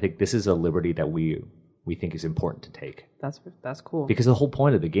 and I think this is a liberty that we think is important to take. That's cool. Because the whole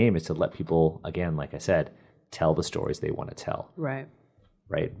point of the game is to let people, again, like I said, tell the stories they want to tell. Right.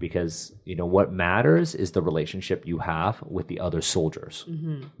 Right? Because what matters is the relationship you have with the other soldiers,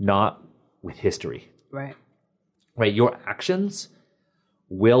 not with history. Right. Right? Your actions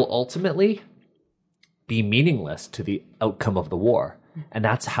will ultimately be meaningless to the outcome of the war. And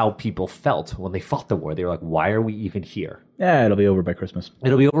that's how people felt when they fought the war. They were like, why are we even here? Yeah, it'll be over by Christmas.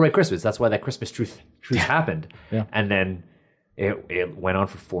 It'll be over by Christmas. That's why that Christmas truce happened. Yeah. And then it went on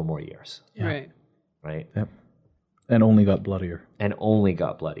for 4 more years. Yeah. Right. Right? Yep. And only got bloodier. And only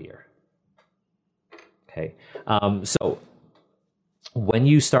got bloodier. Okay. So when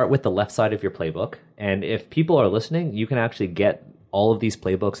you start with the left side of your playbook, and if people are listening, you can actually get all of these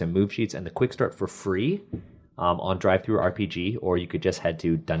playbooks and move sheets and the quick start for free on Drive-Thru RPG, or you could just head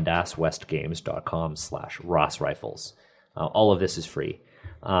to dundaswestgames.com/Ross-Rifles. All of this is free.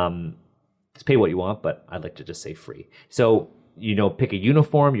 Just pay what you want, but I'd like to just say free. So, pick a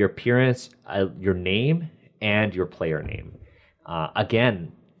uniform, your appearance, your name, and your player name.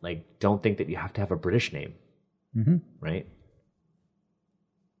 Again, don't think that you have to have a British name. right?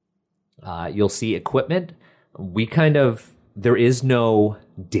 You'll see equipment. There is no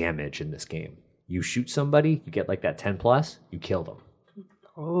damage in this game. You shoot somebody, you get like that 10 plus, you kill them,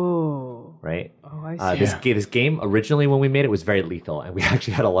 Oh. right? Oh, I see. This game originally when we made it was very lethal, and we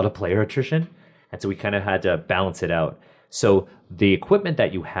actually had a lot of player attrition, and so we kind of had to balance it out. So the equipment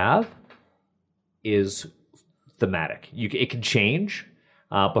that you have is thematic. It can change,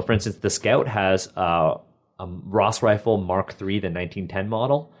 but for instance, the Scout has a Ross rifle Mark III, the 1910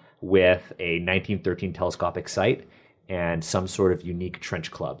 model, with a 1913 telescopic sight and some sort of unique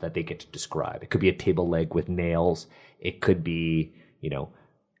trench club that they get to describe. It could be a table leg with nails. It could be,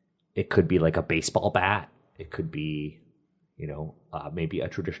 it could be like a baseball bat. It could be, maybe a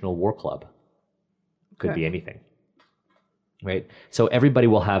traditional war club. It could be anything, right? So everybody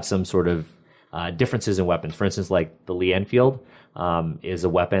will have some sort of differences in weapons. For instance, like the Lee Enfield is a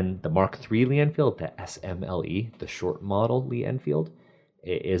weapon. The Mark III Lee Enfield, the SMLE, the short model Lee Enfield,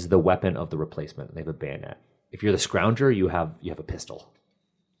 is the weapon of the replacement. They have a bayonet. If you're the Scrounger, you have a pistol.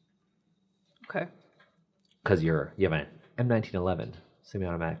 Okay. Because you have an M1911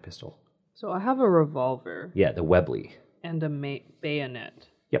 semi-automatic pistol. So I have a revolver Yeah, the Webley. and a bayonet.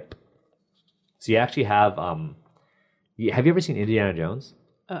 Yep. So you actually have. Have you ever seen Indiana Jones?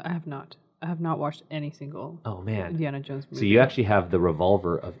 I have not. I have not watched any single Oh man. Indiana Jones movie. So you actually have the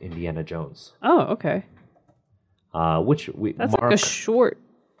revolver of Indiana Jones. Oh, okay. Mark? That's like a short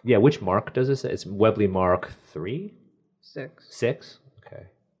Yeah, which Mark does this? It's Webley Mark 3? 6. 6? Okay.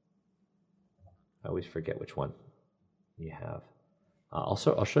 I always forget which one you have. I'll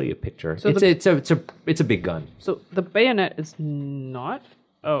show you a picture. So it's a big gun. So the bayonet is not.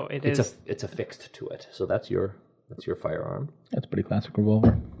 Oh, It's affixed to it. So that's your firearm. That's a pretty classic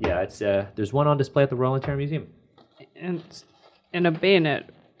revolver. Yeah, it's there's one on display at the Royal Ontario Museum. and a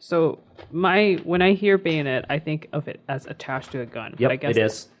bayonet. So when I hear bayonet, I think of it as attached to a gun. Yep, but I guess it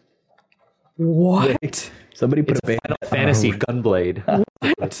is. What? Somebody put It's a bayonet Final on Fantasy a- gunblade.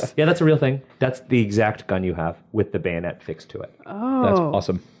 Yeah, that's a real thing. That's the exact gun you have with the bayonet fixed to it. Oh, That's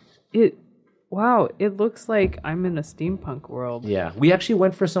awesome. Wow, it looks like I'm in a steampunk world. Yeah, we actually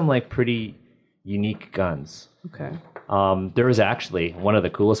went for some like pretty unique guns. Okay. There was actually one of the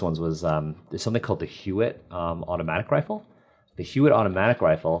coolest ones was there's something called the Hewitt automatic rifle. The Hewitt automatic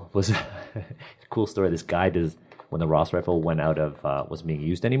rifle was a cool story. This guy when the Ross rifle went out of wasn't being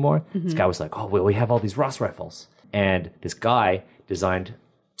used anymore. This guy was like, "Oh, well, we have all these Ross rifles," and this guy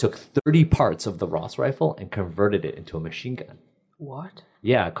took 30 parts of the Ross rifle and converted it into a machine gun. What?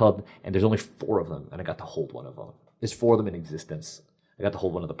 Yeah, and there's only 4 of them, and I got to hold one of them. There's 4 of them in existence. I got to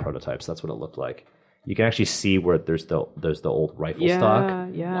hold one of the prototypes. That's what it looked like. You can actually see where there's the old rifle stock.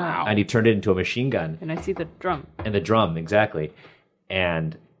 Yeah. Wow. And he turned it into a machine gun. And I see the drum. And the drum, exactly.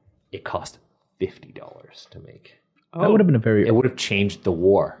 And it cost $50 to make. That would have been a very It would have changed the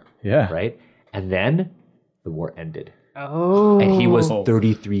war. yeah. Right? And then the war ended. Oh. And he was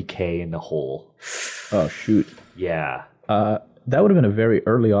 33K in the hole. Oh shoot. Yeah. That would have been a very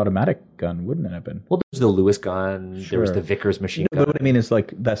early automatic gun, wouldn't it have been? Well, there's the Lewis gun. There was Sure. the Vickers machine But gun. what I mean is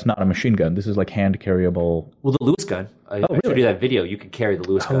like that's not a machine gun. This is like hand carryable. Well, the Lewis gun. I showed really? you that video. You could carry the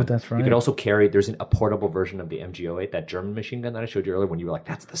Lewis gun. that's You right. could also carry. There's a portable version of the MG08, that German machine gun that I showed you earlier. When you were like,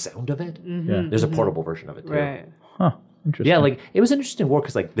 "That's the sound of it." Yeah. There's a portable version of it too. Right. Huh. Interesting. Yeah, like it was an interesting war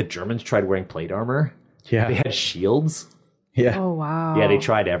because like the Germans tried wearing plate armor. Yeah. They had shields. Yeah. Oh, wow. Yeah, they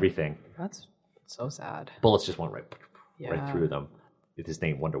tried everything. That's so sad. Bullets just went right Yeah. through them. With his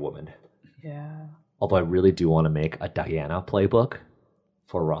name, Wonder Woman. Yeah. Although I really do want to make a Diana playbook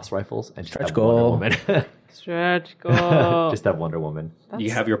for Ross rifles and just Stretch have goal. Wonder Woman. Stretch goal. Just have Wonder Woman.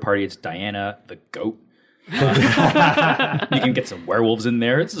 You have your party. It's Diana, the goat. You can get some werewolves in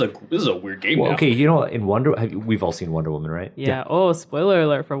there. This is a weird game. Well, now. okay, we've all seen Wonder Woman, right? Yeah. Oh, spoiler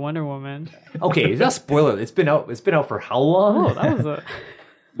alert for Wonder Woman. Okay, that's spoiler. It's been out for how long? Oh, that was a.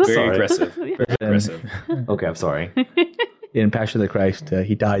 Very sorry. aggressive. Very aggressive. Okay, I'm sorry. In Passion of the Christ,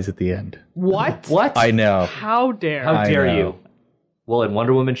 he dies at the end. What? What? I know. How dare? How I dare know. you? Well, in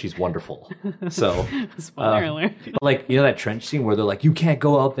Wonder Woman, she's wonderful. So, Spoiler alert. but like, that trench scene where they're like, "You can't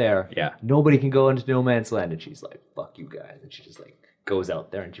go out there. Yeah. Nobody can go into no man's land," and she's like, "Fuck you guys," and she just like goes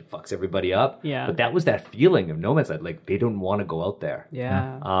out there and she fucks everybody up. Yeah. But that was that feeling of no man's land. Like they don't want to go out there.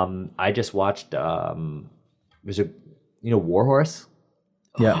 Yeah. I just watched. There's a Warhorse.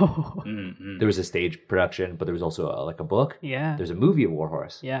 Yeah. There was a stage production, but there was also a book. Yeah. There's a movie of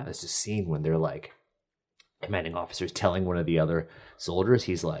Warhorse. Yeah. There's a scene when they're like, commanding officers telling one of the other soldiers,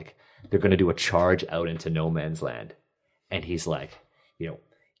 he's like, they're going to do a charge out into no man's land. And he's like,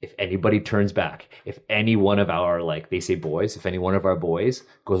 if anybody turns back, if any one of our, they say boys, if any one of our boys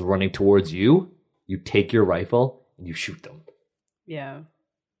goes running towards you, You take your rifle and you shoot them. Yeah.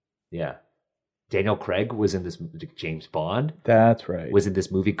 Yeah. Daniel Craig was in this, James Bond That's right. was in this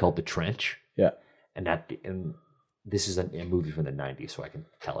movie called The Trench. Yeah. And this is a movie from the 90s, so I can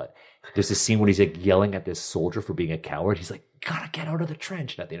tell it. There's this scene when he's like yelling at this soldier for being a coward. He's like, gotta get out of the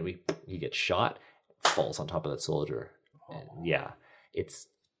trench. And at the end of it, he gets shot, falls on top of that soldier. And yeah. It's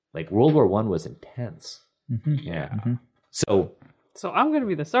like World War I was intense. Mm-hmm. Yeah. Mm-hmm. So So I'm gonna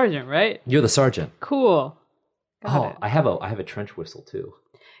be the sergeant, right? you're the sergeant. Cool. Got it. I have a trench whistle too.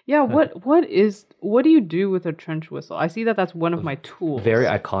 Yeah. What do you do with a trench whistle? I see that that's one of my tools. Very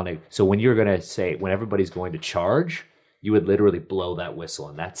iconic. So when you're gonna say, when everybody's going to charge, you would literally blow that whistle,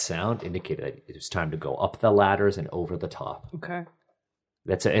 and that sound indicated that it was time to go up the ladders and over the top. Okay.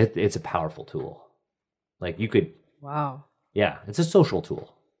 It's a powerful tool. Like you could, Wow. yeah, it's a social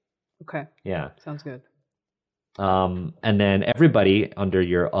tool. Okay. Yeah. Sounds good. And then everybody under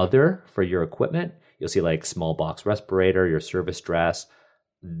your other for your equipment, you'll see like small box respirator, your service dress.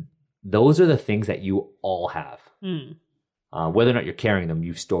 Those are the things that you all have. Whether or not you're carrying them,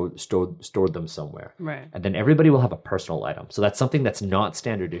 you've stored them somewhere. Right. And then everybody will have a personal item. So that's something that's not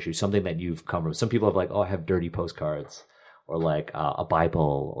standard issue, something that you've come from. Some people have like, oh, I have dirty postcards, or like a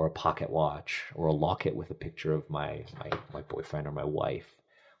Bible, or a pocket watch, or a locket with a picture of my boyfriend or my wife,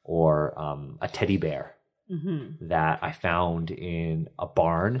 or a teddy bear that I found in a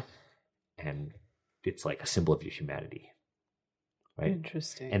barn, and it's like a symbol of your humanity. Right?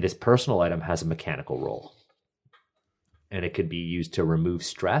 Interesting. And this personal item has a mechanical role. And it could be used to remove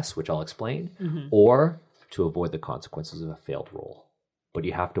stress, which I'll explain, or to avoid the consequences of a failed roll. But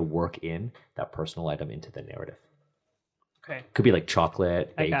you have to work in that personal item into the narrative. Okay. Could be like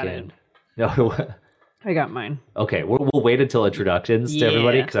chocolate, I got bacon. No, I got mine. okay, we'll wait until introductions to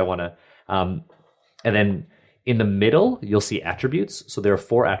everybody Yeah. because I want to. And then in the middle, you'll see attributes. So there are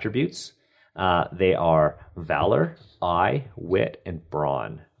 4 attributes. They are valor, eye, wit, and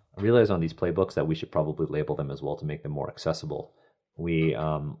brawn. I realize on these playbooks that we should probably label them as well to make them more accessible. We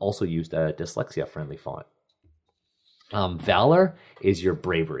also used a dyslexia-friendly font. Valor is your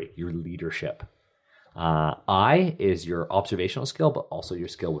bravery, your leadership. Eye is your observational skill, but also your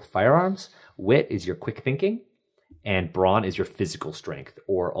skill with firearms. Wit is your quick thinking. And brawn is your physical strength,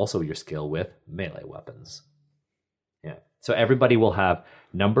 or also your skill with melee weapons. Yeah. So everybody will have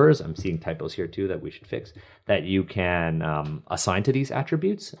numbers. I'm seeing typos here too that we should fix, that you can assign to these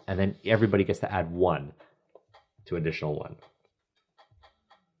attributes, and then everybody gets to add 1 to additional 1.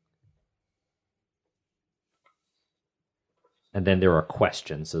 And then there are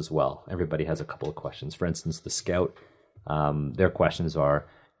questions as well. Everybody has a couple of questions. For instance, the scout, their questions are,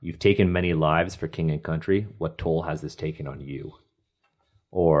 you've taken many lives for king and country. What toll has this taken on you?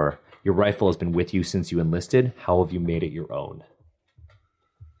 Or, your rifle has been with you since you enlisted. How have you made it your own?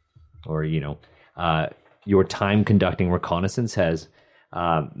 Or, your time conducting reconnaissance has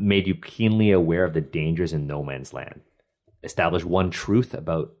made you keenly aware of the dangers in no man's land. Establish 1 truth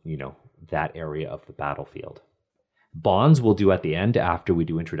about, that area of the battlefield. Bonds we'll do at the end after we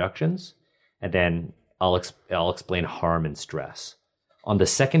do introductions. And then I'll explain harm and stress. On the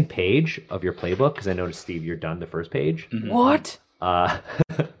second page of your playbook, because I noticed, Steve, you're done the first page. What?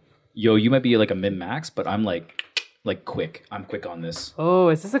 Yo, you might be like a min-max, but I'm like quick. I'm quick on this. Oh,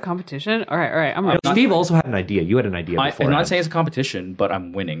 is this a competition? All right. I'm ready. Steve also had an idea. You had an idea before. I'm not saying it's a competition, but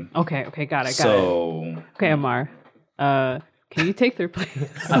I'm winning. Okay, got it. So Okay, Amar. Can you take 3rd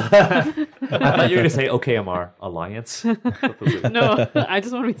place? I thought you were going to say, okay, Amar, alliance. No, I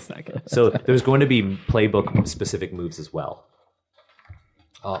just want to be second. So there's going to be playbook specific moves as well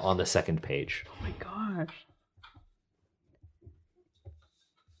on the second page. Oh my gosh.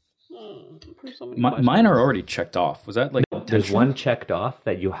 There's so many mine questions. are already checked off. Was that like There's intentional? 1 checked off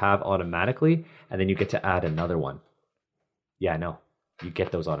that you have automatically, and then you get to add another one. Yeah, no. You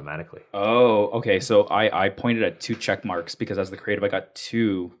get those automatically. Oh, okay. So I pointed at 2 check marks because as the creative, I got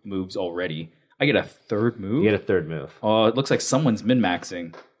 2 moves already. I get a 3rd move. You get a 3rd move. Oh, it looks like someone's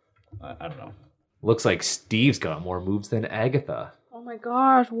min-maxing. I don't know. Looks like Steve's got more moves than Agatha. Oh my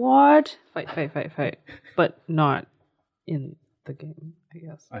gosh, what? Fight. But not in the game, I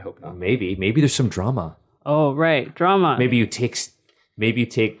guess. I hope not. Maybe there's some drama. Oh, right. Drama. Maybe you take.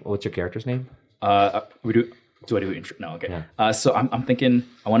 What's your character's name? Do I do intro? No, okay. Yeah. So I'm thinking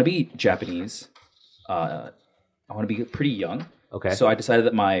I want to be Japanese. I want to be pretty young. Okay. So I decided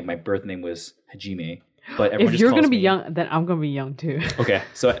that my birth name was Hajime. But everyone If just you're calls going to be me- young, then I'm going to be young too. Okay.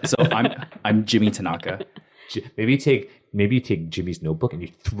 So I'm Jimmy Tanaka. Maybe you take Jimmy's notebook and you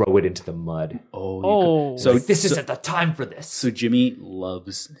throw it into the mud. Oh. So This isn't the time for this. So Jimmy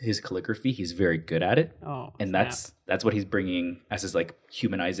loves his calligraphy. He's very good at it. Oh, And snap. that's what he's bringing as his like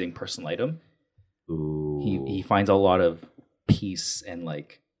humanizing personal item. Ooh. He finds a lot of peace and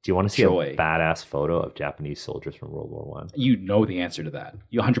like. Do you want to see joy. a badass photo of Japanese soldiers from World War One? You know the answer to that.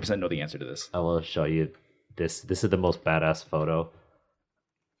 You 100% know the answer to this. I will show you this. This is the most badass photo.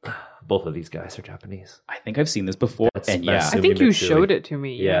 Both of these guys are Japanese. I think I've seen this before. That's and massive. yeah, I think you Mitsui. showed it to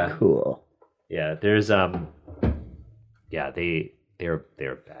me. Yeah. Cool. Yeah, there's they're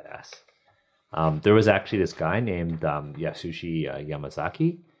badass. There was actually this guy named Yasushi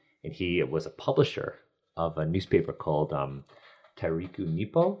Yamazaki, and he was a publisher of a newspaper called Tairiku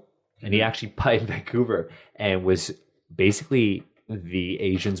Nippo, and he actually played in Vancouver and was basically the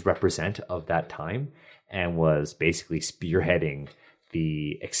Asians represent of that time, and was basically spearheading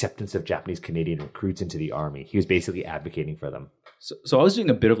the acceptance of Japanese Canadian recruits into the army. He was basically advocating for them. So I was doing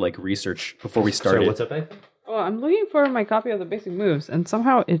a bit of like research before we started. Sorry, what's up, Dave? Oh, I'm looking for my copy of the basic moves, and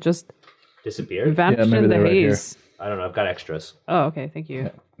somehow it just Disappeared? vanished maybe in the they're right here. haze. I don't know. I've got extras. Oh, okay. Thank you.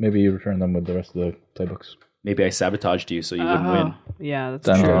 Maybe you return them with the rest of the playbooks. Maybe I sabotaged you so you wouldn't win. Yeah, that's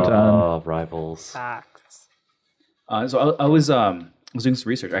Dun, true. dun, dun. Oh, rivals. Facts. So I was doing some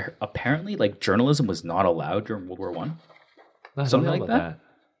research. Apparently, like journalism was not allowed during World War One. Something like that.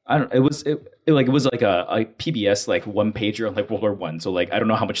 I don't. It was like a PBS like one pager on like World War One. So like I don't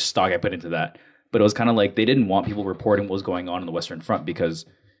know how much stock I put into that, but it was kind of like they didn't want people reporting what was going on the Western Front because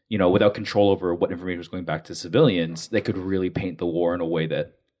without control over what information was going back to civilians, they could really paint the war in a way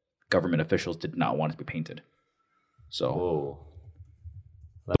that government officials did not want it to be painted. So, Whoa.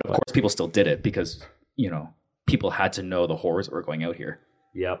 but of course, people still did it because people had to know the horrors that were going out here.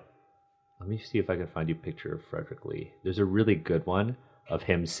 Yep. Let me see if I can find you a picture of Frederick Lee. There's a really good one of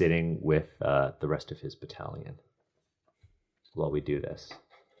him sitting with the rest of his battalion while we do this.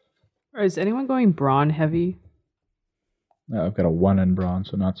 Is anyone going brawn heavy? I've got a 1 in bronze,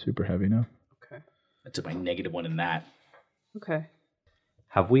 so not super heavy now. Okay. I took my -1 in that. Okay.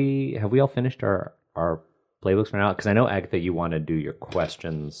 Have we all finished our playbooks for now? Because I know, Agatha, you want to do your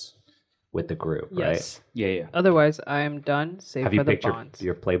questions with the group, Yes. right? Yeah. Otherwise, I am done. Save Have for you the picked bonds.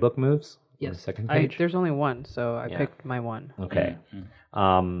 your playbook moves? On Yes. the second page? There's only one, so I Yeah. picked my one. Okay.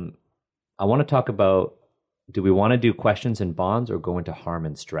 Mm-hmm. I want to talk about, do we want to do questions and bonds or go into harm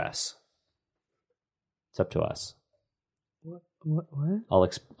and stress? It's up to us. What?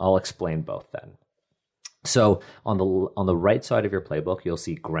 I'll explain both then. So on the right side of your playbook, you'll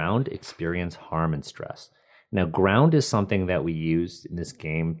see ground, experience, harm, and stress. Now, ground is something that we use in this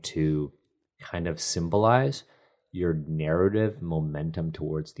game to kind of symbolize your narrative momentum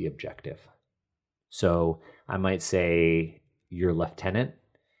towards the objective. So I might say your lieutenant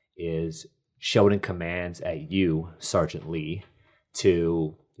is shouting commands at you, Sergeant Lee,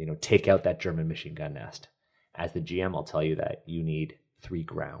 to take out that German machine gun nest. As the GM, I'll tell you that you need 3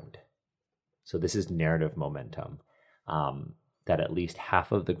 ground. So this is narrative momentum that at least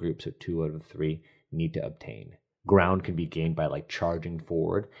half of the groups, or 2 out of 3, need to obtain. Ground can be gained by like charging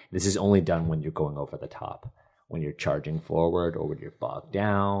forward. This is only done when you're going over the top, when you're charging forward, or when you're bogged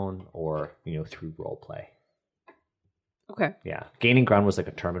down, or through role play. Okay. Yeah, gaining ground was like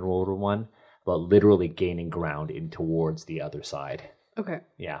a term in World War One, but literally gaining ground in towards the other side. Okay.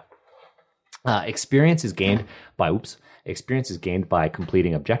 Yeah. Experience is gained by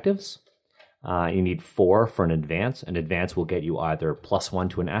completing objectives. You need 4 for an advance. An advance will get you either +1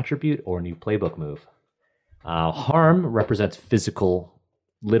 to an attribute or a new playbook move. Harm represents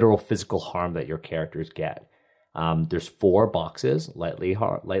literal physical harm that your characters get. There's 4 boxes: lightly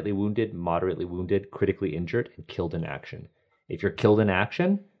wounded, moderately wounded, critically injured, and killed in action. If you're killed in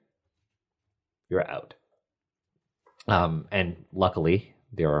action, you're out. And luckily,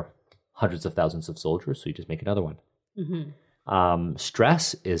 there are hundreds of thousands of soldiers, so you just make another one. Mm-hmm.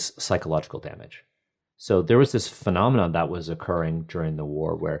 Stress is psychological damage. So there was this phenomenon that was occurring during the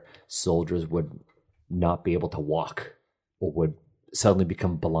war where soldiers would not be able to walk, or would suddenly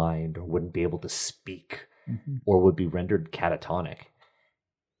become blind, or wouldn't be able to speak, or would be rendered catatonic.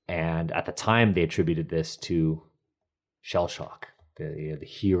 And at the time, they attributed this to shell shock, the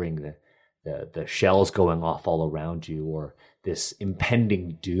hearing the shells going off all around you, or this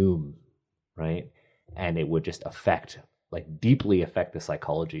impending doom, right? And it would just deeply affect the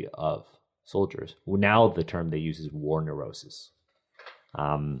psychology of soldiers. Now the term they use is war neurosis.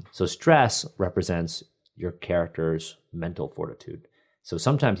 So stress represents your character's mental fortitude. So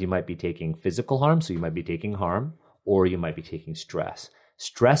sometimes you might be taking physical harm, so you might be taking harm, or you might be taking stress.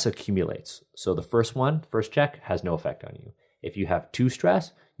 Stress accumulates. So the first check has no effect on you. If you have 2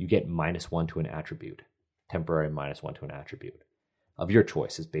 stress, you get -1 to an attribute, temporary -1 to an attribute of your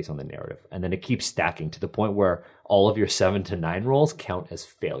choice is based on the narrative. And then it keeps stacking to the point where all of your 7 to 9 rolls count as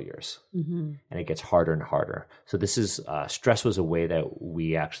failures. Mm-hmm. And it gets harder and harder. So this is, stress was a way that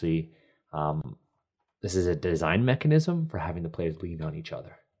we actually this is a design mechanism for having the players lean on each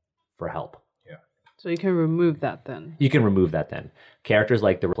other for help. So you can remove that then. You can remove that then. Characters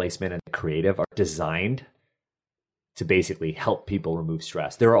like the replacement and the creative are designed to basically help people remove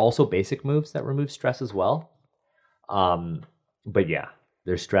stress. There are also basic moves that remove stress as well. But yeah,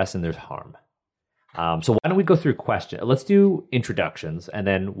 there's stress and there's harm. So why don't we go through questions? Let's do introductions, and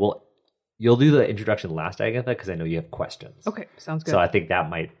then you'll do the introduction last, Agatha, because I know you have questions. Okay, sounds good. So I think that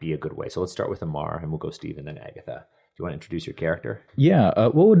might be a good way. So let's start with Amar, and we'll go Steve, and then Agatha. Do you want to introduce your character? Yeah.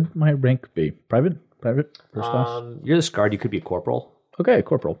 What would my rank be? Private? First class? You're the Scarred. You could be a corporal. Okay,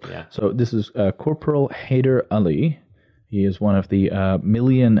 corporal. Yeah. So this is Corporal Haider Ali. He is one of the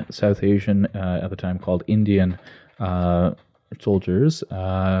million South Asian, at the time called Indian, soldiers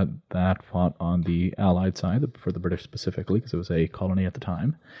that fought on the Allied side for the British specifically, because it was a colony at the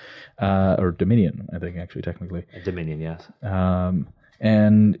time, or Dominion, I think, actually, technically. Dominion, yes.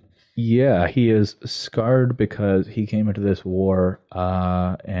 And yeah, he is scarred because he came into this war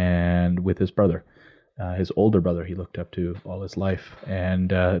and with his brother, his older brother, he looked up to all his life. And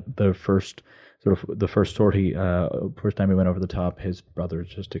the first sortie, first time he went over the top, his brother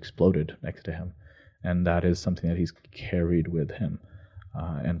just exploded next to him. And that is something that he's carried with him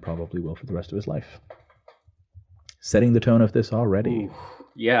and probably will for the rest of his life. Setting the tone of this already. Ooh.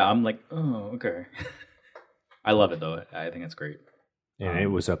 Yeah, I'm like, oh, okay. I love it, though. I think it's great. And it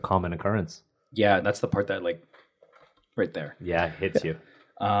was a common occurrence. Yeah, that's the part that, like, right there. Yeah, it hits you.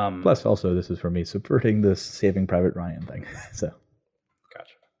 Plus, also, this is for me subverting the Saving Private Ryan thing. So,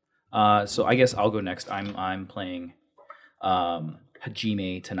 gotcha. So I guess I'll go next. I'm playing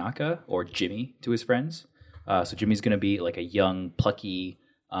Hajime Tanaka, or Jimmy to his friends. So Jimmy's going to be like a young, plucky,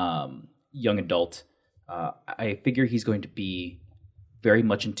 young adult. I figure he's going to be very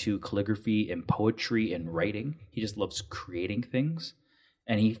much into calligraphy and poetry and writing. He just loves creating things.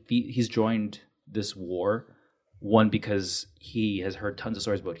 And he's joined this war, one, because he has heard tons of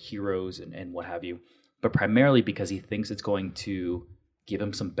stories about heroes and what have you, but primarily because he thinks it's going to give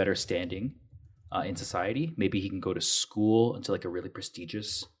him some better standing in society. Maybe he can go to school into like a really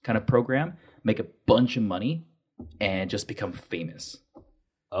prestigious kind of program, make a bunch of money, and just become famous.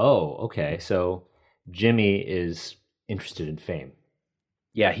 Oh, okay. So Jimmy is interested in fame.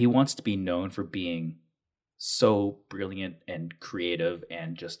 Yeah, he wants to be known for being so brilliant and creative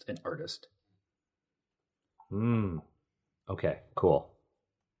and just an artist. Okay, cool.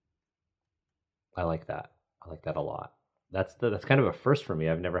 I like that. I like that a lot. That's kind of a first for me.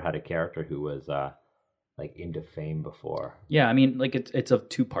 I've never had a character who was like into fame before. Yeah, I mean, like it's of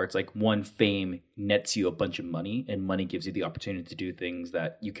two parts. Like, one, fame nets you a bunch of money, and money gives you the opportunity to do things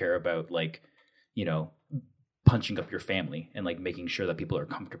that you care about, like, you know, punching up your family and like making sure that people are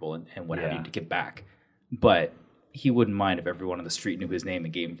comfortable and what have you, to give back. But he wouldn't mind if everyone on the street knew his name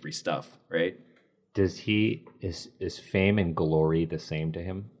and gave him free stuff, right? Is fame and glory the same to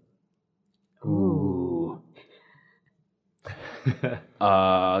him? Ooh.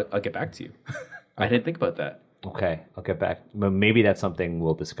 I'll get back to you. I didn't think about that. Okay, I'll get back. Maybe that's something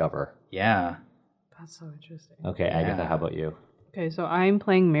we'll discover. Yeah. That's so interesting. Okay, Agatha, how about you? Okay, so I'm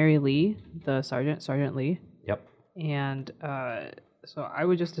playing Mary Lee, the Sergeant Lee. Yep. And so I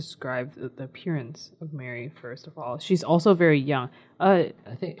would just describe the appearance of Mary, first of all. She's also very young. I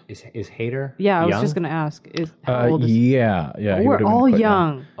think, is Hader Yeah, I was young? just going to ask. How old is yeah. He We're would've been all quite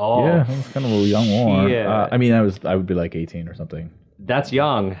young. Oh, Yeah, I was kind of a little young war. Yeah. I mean, I would be like 18 or something. that's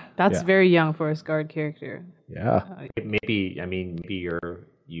young. That's Yeah. very young for a scarred character. Yeah. Maybe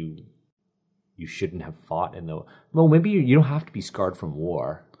you shouldn't have fought in the. Well, maybe you don't have to be scarred from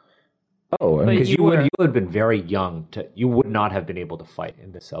war. Oh, But Because you you would were. have been very young you would not have been able to fight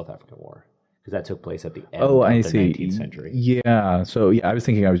in the South African War, because that took place at the end oh, of I the see. 19th century. Yeah. So yeah, I was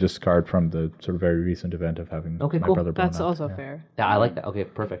thinking I was just scarred from the sort of very recent event of having Okay, my cool. brother blown That's up. also Yeah. fair. Yeah, I like that. Okay,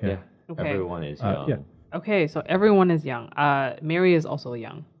 perfect. Yeah, Okay. everyone is young. yeah. Okay, so everyone is young. Mary is also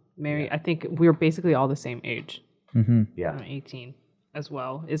young. Mary, I think we're basically all the same age. Yeah. I'm 18 as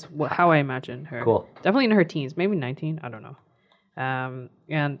well, is how I imagine her. Cool. Definitely in her teens, maybe 19, I don't know.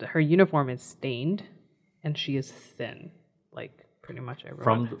 And her uniform is stained, and she is thin, like pretty much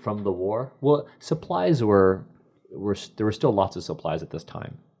everyone. From the war. Well, supplies were there were still lots of supplies at this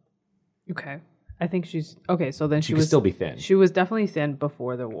time. Okay. I think she's okay. So then she She could was still be thin. She was definitely thin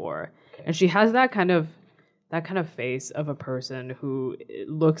before the war, and she has that kind of face of a person who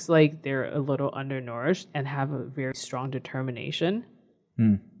looks like they're a little undernourished and have a very strong determination.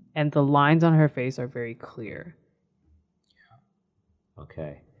 And the lines on her face are very clear.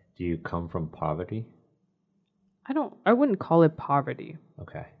 Okay. Do you come from poverty? I wouldn't call it poverty.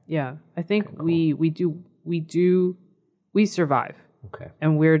 Okay. Yeah, I think we survive, Okay.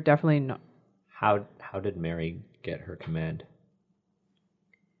 and we're definitely not. How did Mary get her command?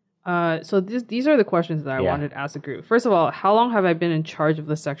 So these are the questions that I Yeah. wanted to ask the group. First of all, how long have I been in charge of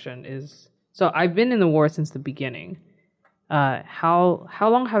the section? So I've been in the war since the beginning. How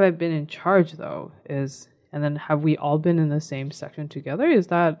long have I been in charge though? And then have we all been in the same section together? Is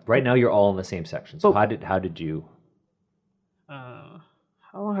that Right now, you're all in the same section. So But- how did you?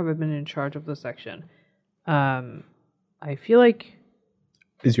 how long have I been in charge of the section? I feel like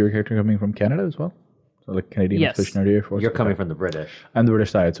Is your character coming from Canada as well? So like Canadian Yes. Expeditionary Air Force? You're coming from the British. I'm the British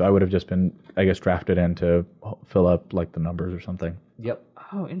side, so I would have just been, I guess, drafted in to fill up like the numbers or something. Yep.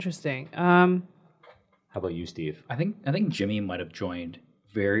 oh, interesting. How about you, Steve? I think Jimmy might have joined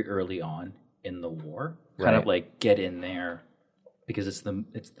very early on in the war, kind of Right. like get in there because it's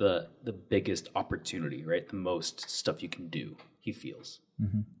the biggest opportunity, right? The most stuff you can do. He feels.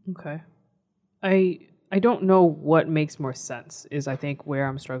 Okay. I don't know what makes more sense. Is I think where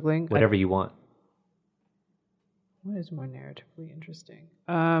I'm struggling. Whatever you want. What is more narratively interesting?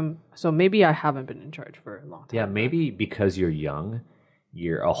 So maybe I haven't been in charge for a long time. Yeah, maybe because you're young,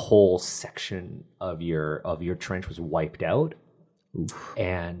 a whole section of your trench was wiped out,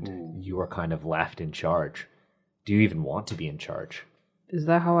 and you were kind of left in charge. Do you even want to be in charge? Is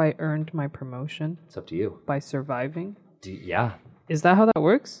that how I earned my promotion? It's up to you. By surviving? Yeah, Is that how that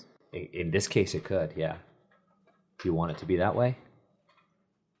works? in this case, it could. Yeah. Do you want it to be that way?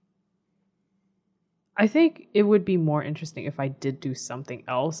 I think it would be more interesting if I did do something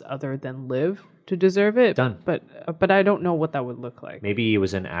else other than live to deserve it. Done. But I don't know what that would look like. Maybe it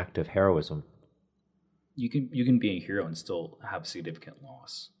was an act of heroism. You can be a hero and still have significant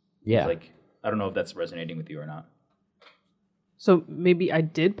loss. Yeah. Like I don't know if that's resonating with you or not. So maybe I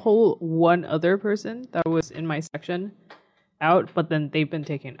did pull one other person that was in my section out, but then they've been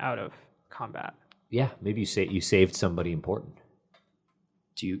taken out of combat. Yeah, maybe you saved somebody important.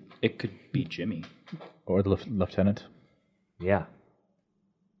 It could be Jimmy. Or the lieutenant. Yeah.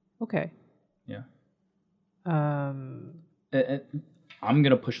 Okay. Yeah. Um. I'm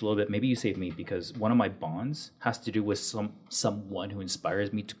gonna push a little bit. Maybe you save me because one of my bonds has to do with someone who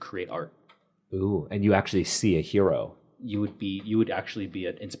inspires me to create art. Ooh, and you actually see a hero. You would actually be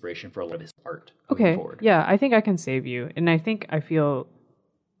an inspiration for a lot of his art moving Okay. forward. Yeah, I think I can save you, and I think I feel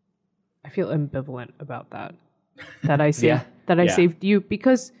ambivalent about that. That I saved Yeah. saved you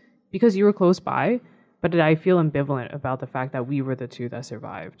because you were close by, but I feel ambivalent about the fact that we were the two that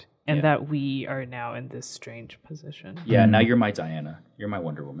survived, and Yeah. that we are now in this strange position. Yeah, now you're my Diana. You're my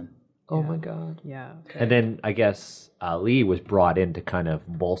Wonder Woman. Oh my god. Yeah. Okay. And then I guess Ali was brought in to kind of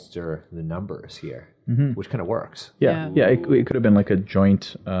bolster the numbers here, which kind of works. Yeah. It could have been like a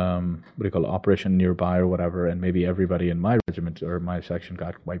joint, what do you call it, operation nearby or whatever, and maybe everybody in my regiment or my section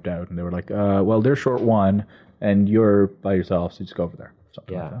got wiped out, and they were like, well, they're short one, and you're by yourself, so just go over there.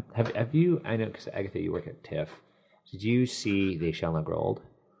 Something like Yeah. that. Have you? I know because Agatha, you work at TIFF. Did you see They Shall Not Grow Old?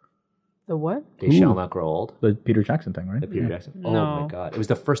 The what? They Shall Not Grow Old. The Peter Jackson thing, right? The Peter Jackson. Oh No. my god! It was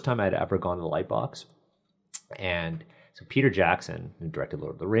the first time I'd ever gone to the Lightbox, and so Peter Jackson, who directed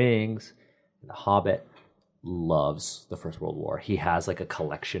Lord of the Rings and The Hobbit, loves the First World War. He has like a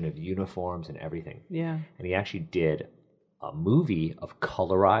collection of uniforms and everything, Yeah. and he actually did a movie of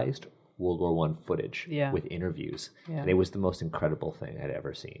colorized World War One footage Yeah. with interviews, Yeah. and it was the most incredible thing I'd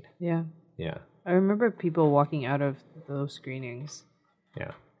ever seen. Yeah. Yeah, I remember people walking out of those screenings,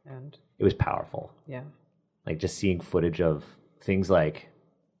 yeah, and it was powerful. yeah. Like just seeing footage of things like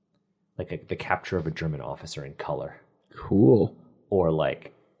the capture of a German officer in color. Cool. Or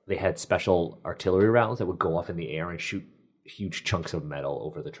like they had special artillery rounds that would go off in the air and shoot huge chunks of metal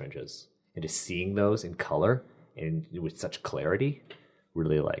over the trenches. And just seeing those in color and with such clarity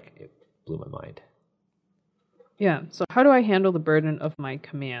really like it blew my mind. Yeah. So how do I handle the burden of my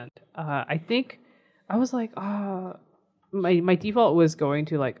command? I think I was like, my default was going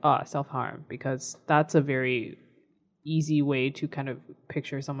to like self-harm, because that's a very easy way to kind of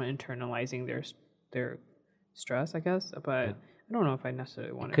picture someone internalizing their stress, I guess. But I don't know if I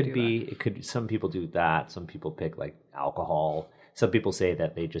necessarily want to do that. Some people do that. Some people pick like alcohol. Some people say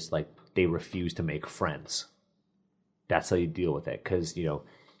that they refuse to make friends. That's how you deal with it. Cause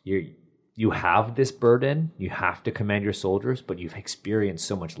you have this burden, you have to command your soldiers, but you've experienced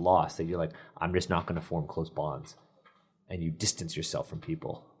so much loss that you're like, I'm just not going to form close bonds. And you distance yourself from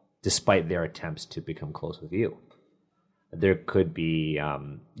people, despite their attempts to become close with you. There could be,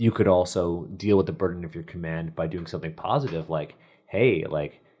 you could also deal with the burden of your command by doing something positive, like, hey,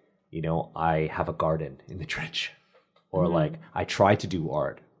 I have a garden in the trench. Or like, I try to do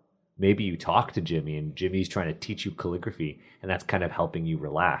art. Maybe you talk to Jimmy and Jimmy's trying to teach you calligraphy, and that's kind of helping you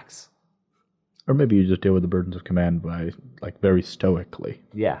relax. Or maybe you just deal with the burdens of command by like very stoically.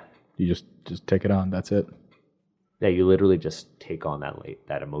 Yeah. You just take it on. That's it. Yeah, you literally just take on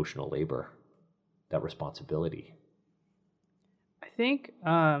that emotional labor, that responsibility. I think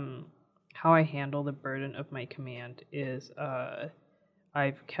how I handle the burden of my command is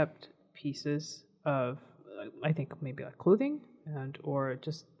I've kept pieces of, I think maybe like clothing and or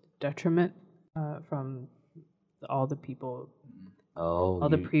just detriment from all the people, all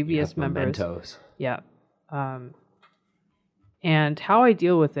the previous members. Mementos. Yeah. And how I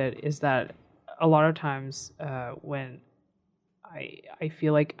deal with it is that a lot of times when I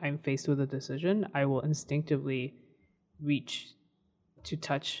feel like I'm faced with a decision, I will instinctively reach to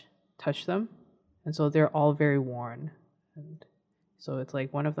touch them. And so they're all very worn. And so it's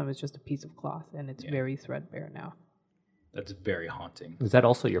like one of them is just a piece of cloth and it's very threadbare now. That's very haunting. Is that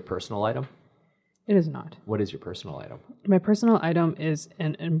also your personal item? It is not. What is your personal item? My personal item is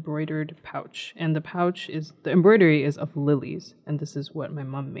an embroidered pouch. And the embroidery is of lilies. And this is what my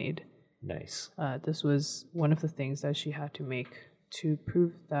mom made. Nice. This was one of the things that she had to make to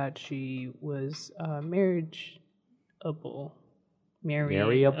prove that she was marriageable.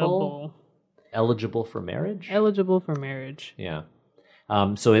 Eligible for marriage? Eligible for marriage. Yeah.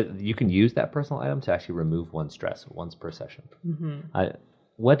 So you can use that personal item to actually remove one stress once per session. Mm-hmm.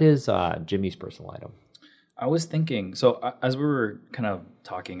 What is Jimmy's personal item? I was thinking, so as we were kind of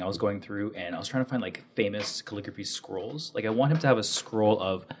talking, I was going through and I was trying to find like famous calligraphy scrolls. Like I want him to have a scroll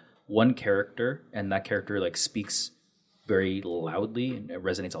of one character, and that character like speaks very loudly and it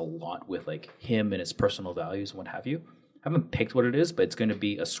resonates a lot with like him and his personal values and what have you. I haven't picked what it is, but it's going to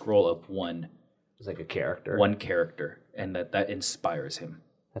be a scroll of one. It's like a character. One character, and that inspires him.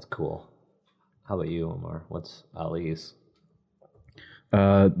 That's cool. How about you, Omar? What's Ali's?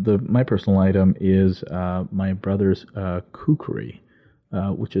 My personal item is my brother's kukri,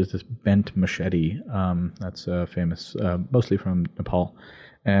 which is this bent machete that's famous, mostly from Nepal.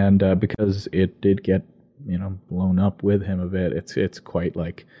 And because it did get blown up with him a bit, it's quite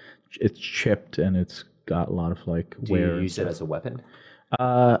like it's chipped and it's got a lot of like wear. Do you use it as a weapon?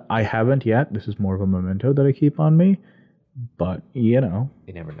 I haven't yet. This is more of a memento that I keep on me, but you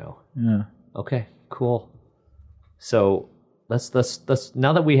never know. Yeah. Okay. Cool. So let's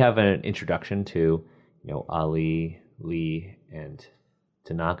now that we have an introduction to Ali, Lee, and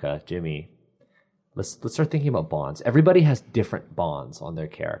Tanaka, Jimmy. Let's start thinking about bonds. Everybody has different bonds on their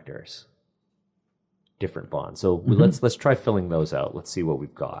characters. Different bonds. So let's try filling those out. Let's see what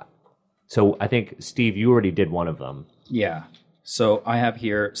we've got. So I think, Steve, you already did one of them. Yeah. So I have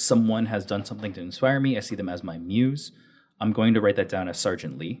here, someone has done something to inspire me. I see them as my muse. I'm going to write that down as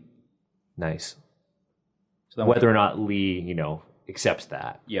Sergeant Lee. Nice. So whether or not Lee, accepts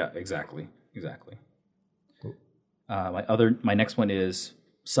that. Yeah, exactly. My next one is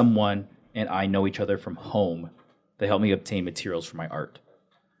someone and I know each other from home. They help me obtain materials for my art.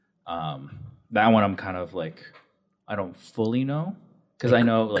 That one I'm kind of like, I don't fully know. Because I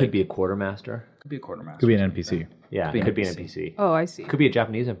know, could be a quartermaster. Could be a quartermaster. Could be an NPC. Yeah, it could be an NPC. Oh, I see. Could be a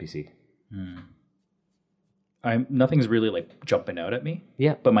Japanese NPC. Nothing's really like jumping out at me.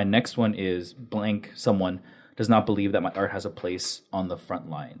 Yeah. But my next one is blank. Someone does not believe that my art has a place on the front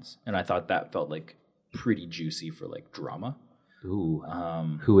lines, and I thought that felt like pretty juicy for like drama. Ooh.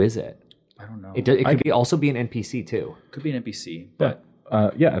 Who is it? I don't know. It could also be an NPC too. Could be an NPC, but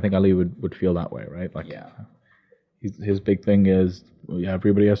I think Ali would feel that way, right? Like, yeah. His big thing is,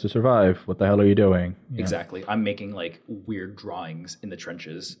 everybody has to survive. What the hell are you doing? Exactly. I'm making like weird drawings in the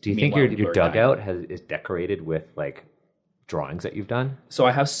trenches. Do you think your dugout is decorated with like drawings that you've done? So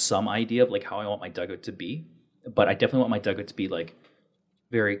I have some idea of like how I want my dugout to be, but I definitely want my dugout to be like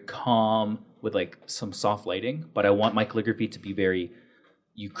very calm with like some soft lighting. But I want my calligraphy to be very,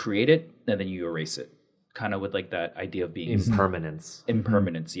 you create it and then you erase it, kind of with like that idea of being impermanence.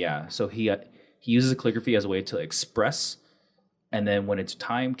 Impermanence, yeah. So he uses calligraphy as a way to express, and then when it's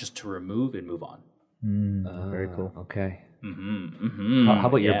time, just to remove and move on. Very cool. Okay. How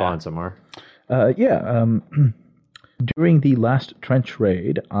about your bonds, Omar? During the last trench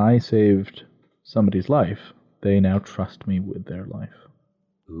raid, I saved somebody's life. They now trust me with their life.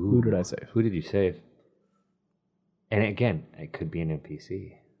 Ooh. Who did I save? Who did you save? And again, it could be an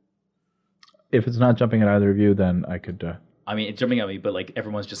NPC. If it's not jumping at either of you, then I could... I mean, it's jumping at me, but like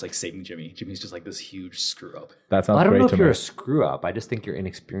everyone's just like saving Jimmy. Jimmy's just like this huge screw up. That sounds I don't great know to if you're me. a screw up. I just think you're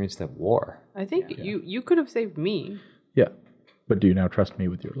inexperienced at war. I think you could have saved me. Yeah. But do you now trust me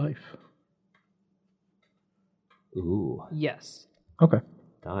with your life? Ooh. Yes. Okay.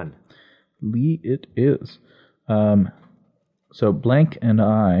 Done. Lee it is. So Blank and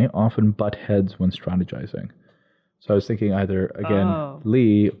I often butt heads when strategizing. So I was thinking either, again,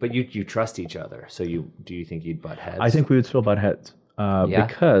 Lee... But you trust each other, so do you think you'd butt heads? I think we would still butt heads. Yeah.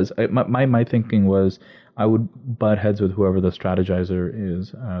 Because my thinking was I would butt heads with whoever the strategizer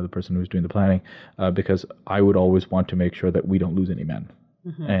is, the person who's doing the planning, because I would always want to make sure that we don't lose any men.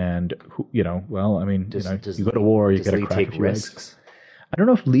 And you know, well, I mean, you go to war, you does get a Lee crack take a few eggs. risks? I don't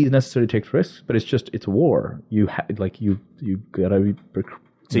know if Lee necessarily takes risks, but it's war. You you gotta be.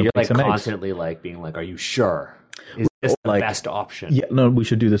 So you're like some eggs. constantly like being like, "Are you sure? Is this the like- best option?" Yeah, no, we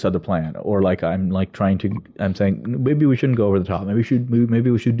should do this other plan. Or like I'm saying maybe we shouldn't go over the top. Maybe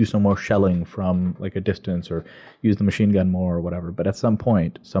we should do some more shelling from like a distance or use the machine gun more or whatever. But at some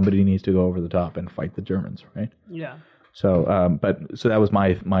point, somebody needs to go over the top and fight the Germans, right? Yeah. So, so that was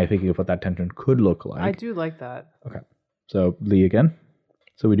my thinking of what that tension could look like. I do like that. Okay. So Lee again.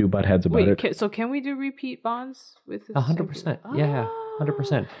 So we do butt heads about it. So can we do repeat bonds with the 100%. Yeah,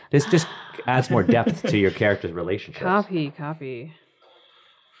 100%. This just adds more depth to your character's relationships. Copy.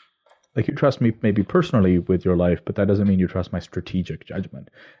 Like you trust me maybe personally with your life, but that doesn't mean you trust my strategic judgment.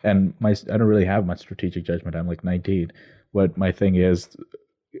 And I don't really have much strategic judgment. I'm like 19. What my thing is,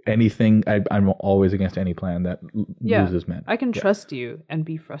 anything I'm always against any plan that loses men. I can trust you and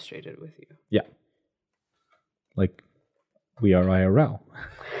be frustrated with you. Yeah. Like we are IRL.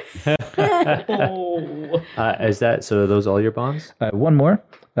 Is that so? Are those all your bonds? One more.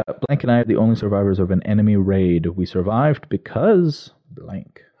 Blank and I are the only survivors of an enemy raid. We survived because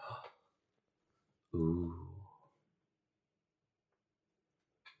blank. Ooh.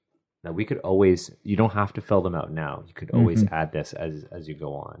 Now we could always. You don't have to fill them out now. You could always add this as you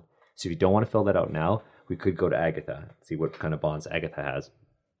go on. So if you don't want to fill that out now, we could go to Agatha, see what kind of bonds Agatha has.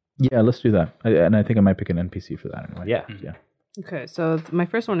 Yeah, let's do that. And I think I might pick an NPC for that anyway. Yeah. Yeah. Okay, so my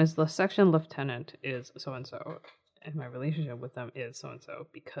first one is the section lieutenant is so and so, and my relationship with them is so and so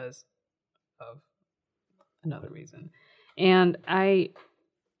because of another reason, and my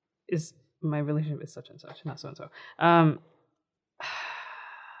relationship is such and such, not so and so.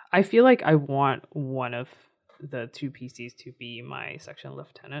 I feel like I want one of the two PCs to be my section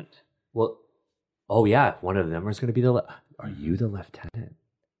lieutenant. Well, oh yeah, one of them is going to be the. Are you the lieutenant?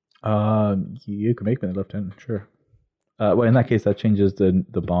 You can make me the lieutenant, sure. Well, in that case, that changes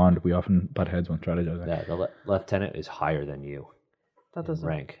the bond. We often butt heads when strategizing. Yeah, the lieutenant is higher than you. That doesn't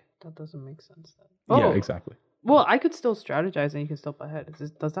rank. That doesn't make sense. Then. Yeah, exactly. Well, I could still strategize and you can still butt head.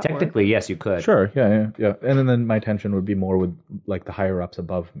 Does that Technically, work? yes, you could. Sure, yeah. And then my tension would be more with like the higher ups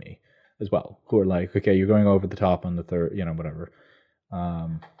above me as well, who are like, okay, you're going over the top on the third, whatever.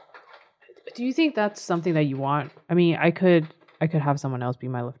 Do you think that's something that you want? I mean, I could have someone else be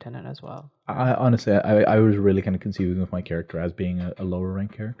my lieutenant as well. Honestly, I was really kind of conceiving of my character as being a lower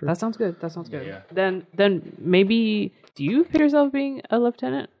rank character. That sounds good. Yeah. Then maybe, do you fit yourself being a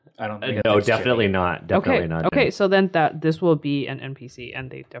lieutenant? I don't think No, that's definitely Jimmy. not. Definitely not. Okay, Jimmy. so then this will be an NPC, and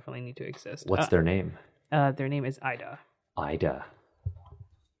they definitely need to exist. What's their name? Their name is Ida. Ida.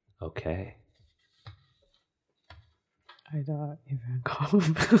 Okay. Ida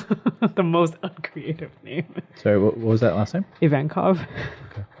Ivankov. The most uncreative name. Sorry, what was that last name? Ivankov.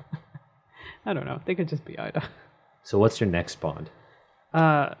 Okay. I don't know. They could just be Ida. So what's your next bond?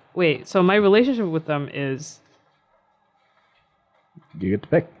 Wait. So my relationship with them is. You get to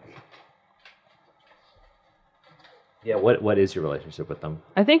pick. Yeah, what is your relationship with them?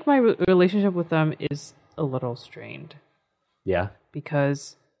 I think my relationship with them is a little strained Yeah.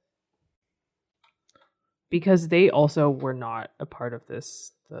 because they also were not a part of the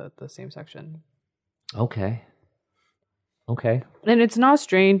same section. Okay. And it's not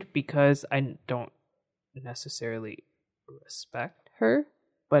strained because I don't necessarily respect her,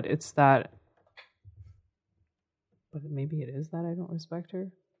 but it's that. But maybe it is that I don't respect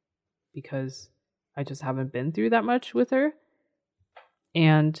her because I just haven't been through that much with her.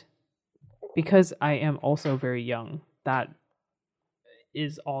 And because I am also very young, that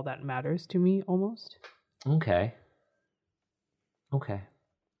is all that matters to me almost. Okay.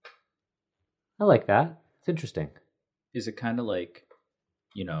 I like that. It's interesting. Is it kind of like,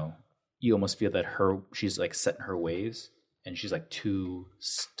 you almost feel that she's like set in her ways and she's like too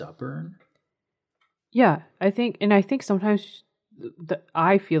stubborn? Yeah, I think sometimes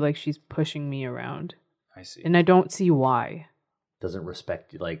I feel like she's pushing me around. I see. And I don't see why. Doesn't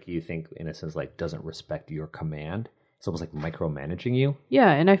respect, like, you think, in a sense, like, doesn't respect your command. It's almost like micromanaging you.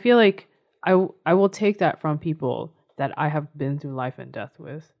 Yeah, and I feel like I will take that from people that I have been through life and death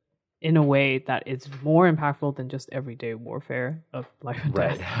with in a way that is more impactful than just everyday warfare of life and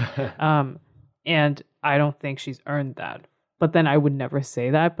death. And I don't think she's earned that. But then I would never say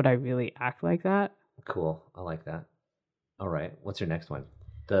that, but I really act like that. Cool. I like that. All right. What's your next one?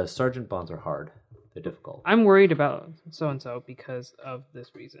 The sergeant bonds are hard. They're difficult. I'm worried about so-and-so because of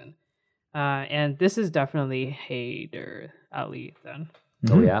this reason. And this is definitely Hyder Ali then.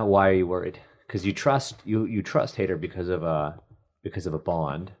 Oh yeah, why are you worried? Because you trust Hader because of a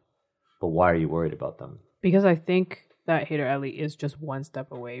bond, but why are you worried about them? Because I think that Hyder Ali is just one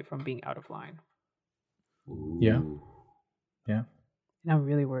step away from being out of line. Yeah. Ooh. Yeah. And I'm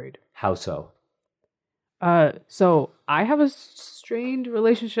really worried. How so? So I have a strained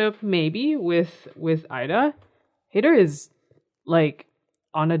relationship maybe with Ida. Hader is like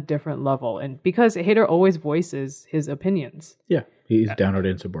on a different level, and because Hader always voices his opinions. Yeah. He's downright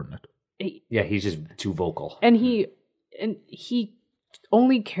insubordinate. Yeah, he's just too vocal. And he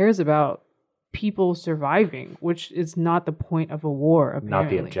only cares about people surviving, which is not the point of a war, apparently. Not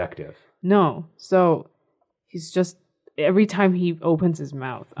the objective. No. So he's just every time he opens his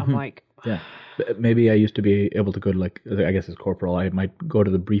mouth, I'm like, Yeah. Maybe I used to be able to go to, like, I guess as corporal, I might go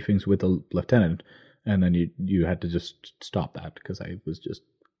to the briefings with the lieutenant, and then you had to just stop that because I was just,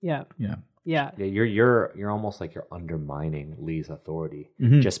 yeah. yeah. Yeah. Yeah, you're almost like you're undermining Lee's authority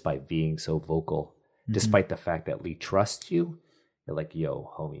Mhm. just by being so vocal, despite the fact that Lee trusts you. You're like,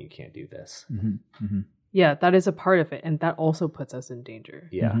 yo, homie, you can't do this. Yeah, that is a part of it, and that also puts us in danger.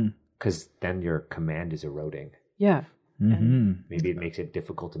 Yeah, because then your command is eroding. Yeah. Maybe it makes it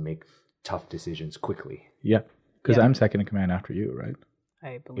difficult to make tough decisions quickly. Yeah. Because Yeah. I'm second in command after you, right?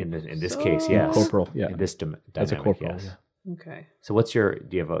 I believe In this so. case, yes. Corporal, yeah. In this That's a dynamic, corporal, yes. yeah. Okay. So what's your?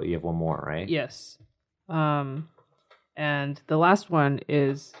 Do you have one more, right? Yes. And the last one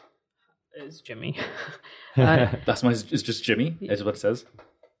is Jimmy. That's one is just Jimmy. That's what it says.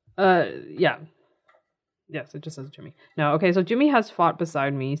 Yeah. Yes, it just says Jimmy. No, okay, so Jimmy has fought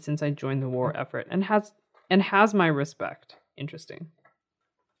beside me since I joined the war effort and has my respect. Interesting.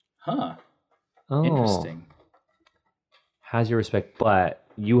 Huh. Oh, Interesting. Has your respect, but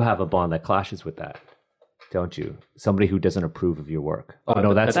you have a bond that clashes with that, don't you? Somebody who doesn't approve of your work. Oh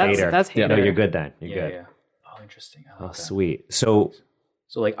no, that's Hader. that's No, Hader. you're good then. You're Yeah, good. yeah. Oh, interesting. I Oh, like that. sweet. So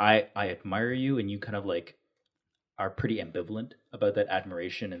So like I admire you, and you kind of like are pretty ambivalent about that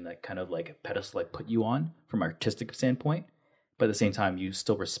admiration and that kind of like pedestal I put you on from artistic standpoint, but at the same time you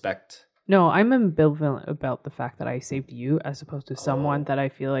still respect. No, I'm ambivalent about the fact that I saved you as opposed to someone that I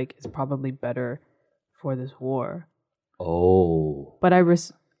feel like is probably better for this war. oh, But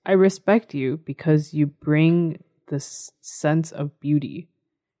I respect you because you bring this sense of beauty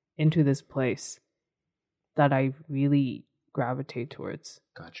into this place that I really gravitate towards.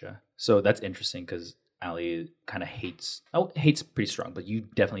 Gotcha. So that's interesting because Ali kind of hates pretty strong, but you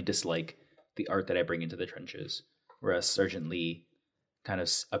definitely dislike the art that I bring into the trenches, whereas Sergeant Lee kind of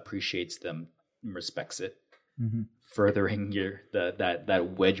appreciates them and respects it, furthering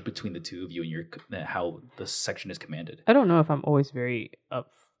that wedge between the two of you and your how the section is commanded. I don't know if I'm always very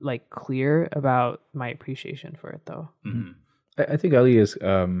clear about my appreciation for it though. Mm-hmm. I think Ali is,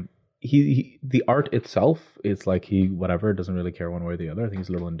 he the art itself is like he, whatever, doesn't really care one way or the other. I think he's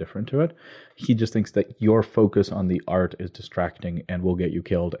a little indifferent to it. He just thinks that your focus on the art is distracting and will get you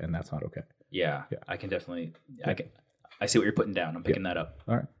killed, and that's not okay. Yeah, I can definitely. I see what you're putting down. I'm picking that up.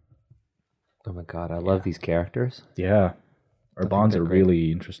 All right. oh my God, I love these characters. Yeah. Our bonds they're are great.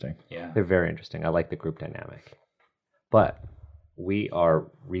 really interesting. Yeah. They're very interesting. I like the group dynamic, but we are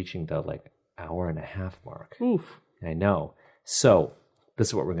reaching the hour and a half mark. Oof. I know. So this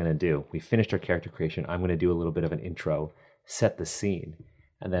is what we're going to do. We finished our character creation. I'm going to do a little bit of an intro, set the scene,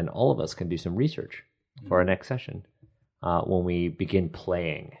 and then all of us can do some research for our next session when we begin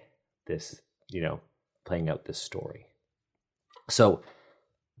playing this, playing out this story. So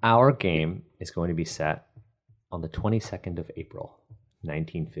our game is going to be set on the 22nd of April,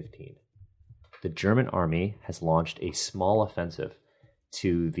 1915. The German army has launched a small offensive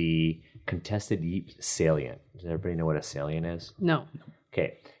to the contested Ypres salient. Does everybody know what a salient is? No.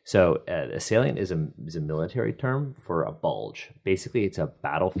 Okay, so a salient is a military term for a bulge. Basically, it's a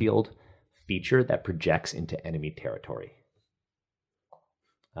battlefield feature that projects into enemy territory.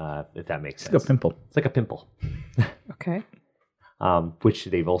 If that makes sense. It's like a pimple. It's like a pimple. Okay. Which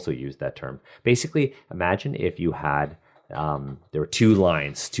they've also used that term. Basically, imagine if you had, there were two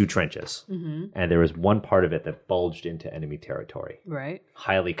lines, two trenches, and there was one part of it that bulged into enemy territory. Right.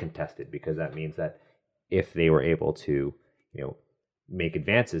 Highly contested, because that means that if they were able to, make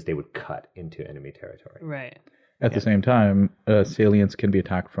advances, they would cut into enemy territory. Right. At the same time, salients can be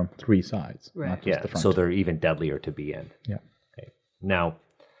attacked from three sides, Right. not just Yeah, the front. so they're even deadlier to be in. Yeah. Okay. Now,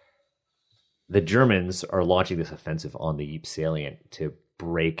 the Germans are launching this offensive on the Ypres salient to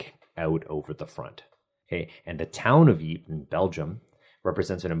break out over the front. Okay, and the town of Ypres in Belgium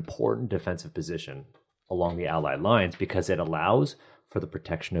represents an important defensive position along the Allied lines because it allows for the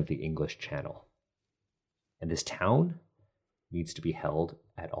protection of the English Channel. And this town needs to be held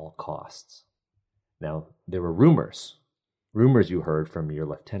at all costs. Now, there were rumors you heard from your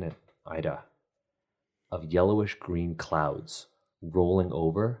lieutenant, Ida, of yellowish-green clouds rolling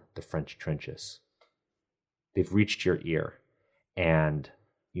over the French trenches. They've reached your ear, and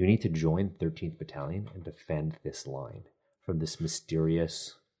you need to join 13th Battalion and defend this line from this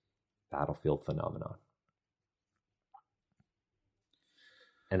mysterious battlefield phenomenon.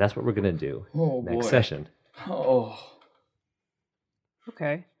 And that's what we're going to do next session. Oh.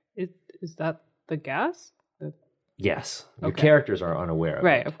 Okay. Is that the gas? Yes. Your Okay. characters are unaware of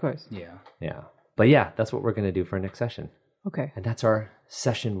Right, it. of course. Yeah. Yeah. But yeah, that's what we're going to do for next session. Okay. And that's our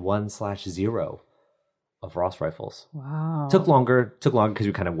session 1/0 of Ross Rifles. Wow. Took longer because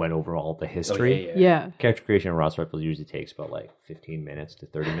we kind of went over all the history. Oh, yeah. Yeah. Character creation in Ross Rifles usually takes about like 15 minutes to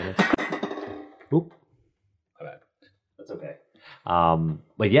 30 minutes. Oop. My bad. That's okay.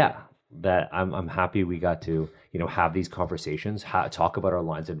 But yeah, that I'm happy we got to, have these conversations, talk about our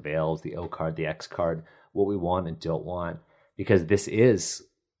lines and veils, the O card, the X card, what we want and don't want, because this is,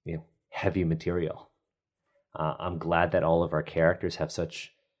 heavy material. I'm glad that all of our characters have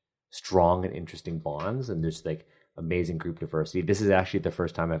such strong and interesting bonds, and there's like amazing group diversity. This is actually the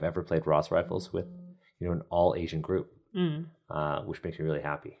first time I've ever played Ross Rifles with, an all Asian group, which makes me really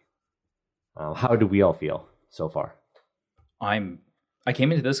happy. How do we all feel so far? I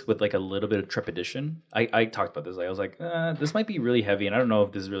came into this with like a little bit of trepidation. I talked about this. I was like, this might be really heavy, and I don't know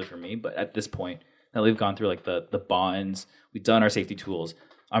if this is really for me. But at this point, now we've gone through like the bonds, we've done our safety tools.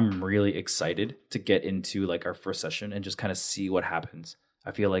 I'm really excited to get into like our first session and just kind of see what happens.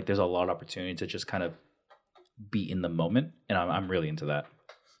 I feel like there's a lot of opportunity to just kind of be in the moment, and I'm really into that.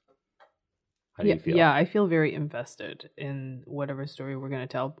 How do you feel? Yeah, I feel very invested in whatever story we're going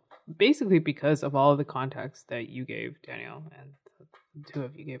to tell, basically because of all of the context that you gave, Daniel, and the two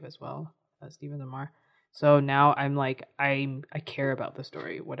of you gave as well, Stephen and Mar. So now I'm like, I care about the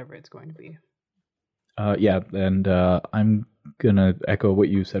story, whatever it's going to be. I'm gonna echo what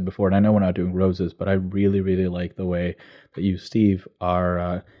you said before, and I know we're not doing roses, but I really, really like the way that you, Steve,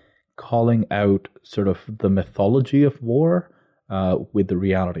 are calling out sort of the mythology of war with the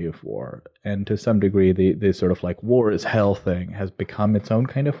reality of war, and to some degree, the sort of like war is hell thing has become its own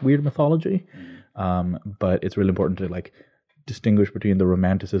kind of weird mythology. But it's really important to like distinguish between the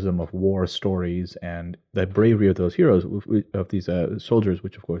romanticism of war stories and the bravery of those heroes, of these soldiers,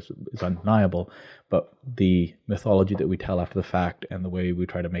 which of course is undeniable, but the mythology that we tell after the fact and the way we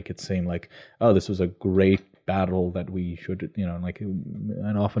try to make it seem like, oh, this was a great battle that we should,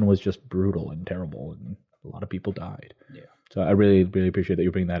 and often was just brutal and terrible and a lot of people died. Yeah. So I really, really appreciate that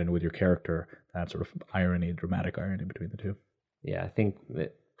you bring that in with your character, that sort of irony, dramatic irony between the two. Yeah, I think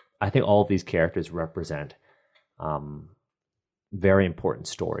all of these characters represent very important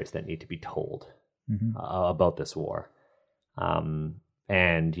stories that need to be told about this war. And,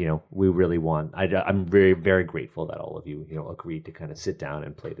 we really want, I'm very, very grateful that all of you, agreed to kind of sit down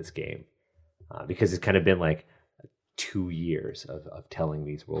and play this game. Because it's kind of been like 2 years of telling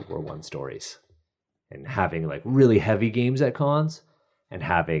these World War I stories and having like really heavy games at cons and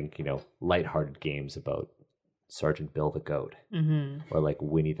having, lighthearted games about Sergeant Bill the Goat or like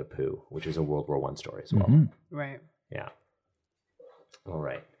Winnie the Pooh, which is a World War I story as well. Right. Yeah. All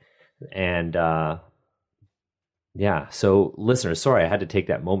right. And so listeners, sorry I had to take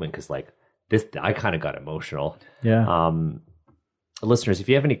that moment because like this, I kind of got emotional. Yeah. Listeners, if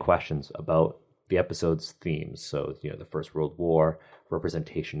you have any questions about the episode's themes, so the First World War,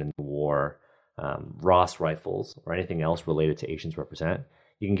 representation in the war, Ross Rifles, or anything else related to Asians Represent,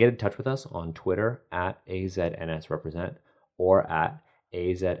 you can get in touch with us on Twitter at AZNSRepresent or at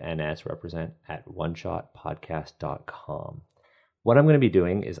AZNSRepresent@oneshotpodcast.com. What I'm going to be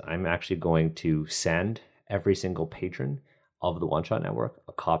doing is I'm actually going to send every single patron of the One Shot Network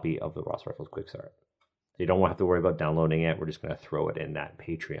a copy of the Ross Rifles Quick Start. You don't have to worry about downloading it. We're just going to throw it in that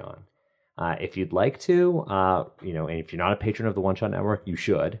Patreon. If you'd like to, and if you're not a patron of the One Shot Network, you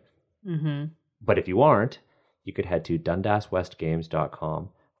should. But if you aren't, you could head to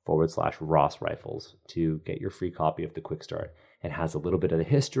dundaswestgames.com/Ross Rifles to get your free copy of the Quick Start. It has a little bit of the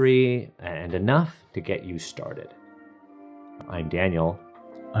history and enough to get you started. I'm Daniel.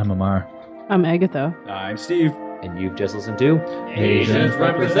 I'm Amar. I'm Agatha. I'm Steve. And you've just listened to Asians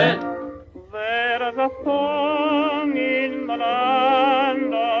Represent.